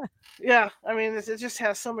 Okay. Yeah. I mean, it just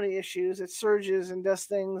has so many issues. It surges and does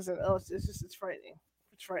things, and it's frightening.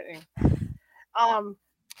 It's frightening. And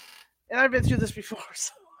I've been through this before,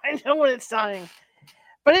 so I know when it's dying.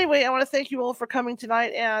 But anyway, I want to thank you all for coming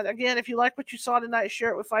tonight. And again, if you like what you saw tonight,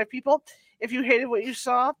 share it with 5 people. If you hated what you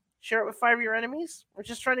saw, share it with 5 of your enemies. We're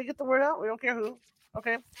just trying to get the word out. We don't care who.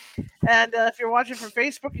 Okay. And if you're watching from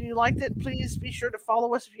Facebook and you liked it, please be sure to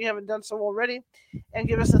follow us if you haven't done so already, and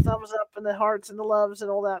give us a thumbs up and the hearts and the loves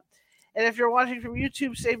and all that. And if you're watching from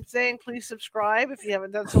YouTube, same thing. Please subscribe if you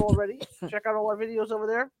haven't done so already. Check out all our videos over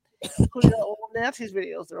there, including all of Nancy's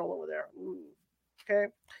videos. They're all over there.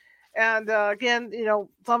 Okay. And again,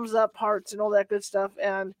 thumbs up, hearts, and all that good stuff.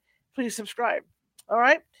 And please subscribe. All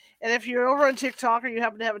right. And if you're over on TikTok or you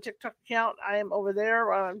happen to have a TikTok account, I am over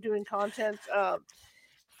there. I'm doing content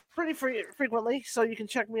pretty frequently, so you can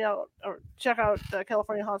check me out or check out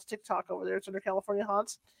California Haunts TikTok over there. It's under California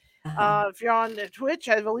Haunts. If you're on Twitch,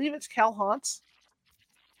 I believe it's Cal Haunts.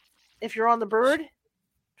 If you're on the Bird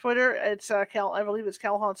Twitter, it's Cal. I believe it's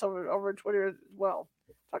Cal Haunts over Twitter as well.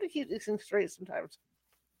 It's hard to keep these things straight sometimes.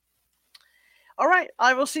 All right,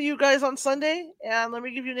 I will see you guys on Sunday, and let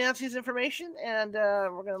me give you Nancy's information, and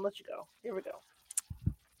we're going to let you go. Here we go.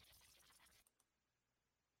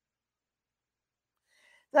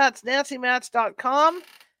 That's nancymatz.com.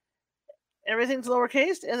 Everything's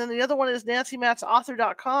lowercase. And then the other one is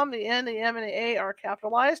nancymatzauthor.com. The N, the M, and the A are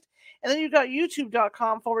capitalized. And then you've got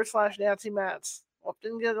youtube.com/Nancy Matz. Oh,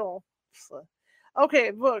 didn't get it all.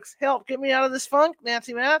 Okay, books. Help get me out of this funk,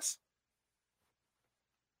 Nancy Matz.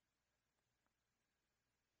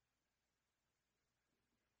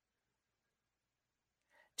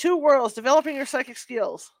 Two Worlds, Developing Your Psychic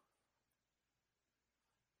Skills.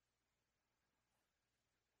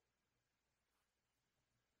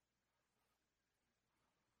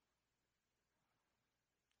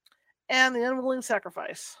 And The Unwilling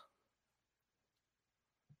Sacrifice.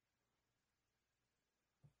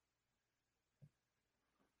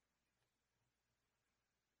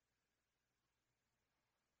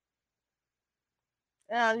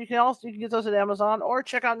 And you can get those at Amazon or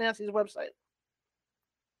check out Nancy's website.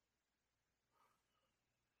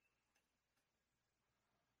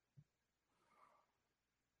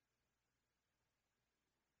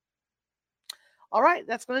 All right,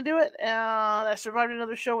 that's going to do it. I survived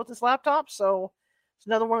another show with this laptop, so it's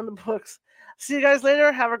another one in the books. See you guys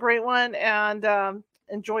later. Have a great one, and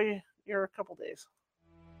enjoy your couple days.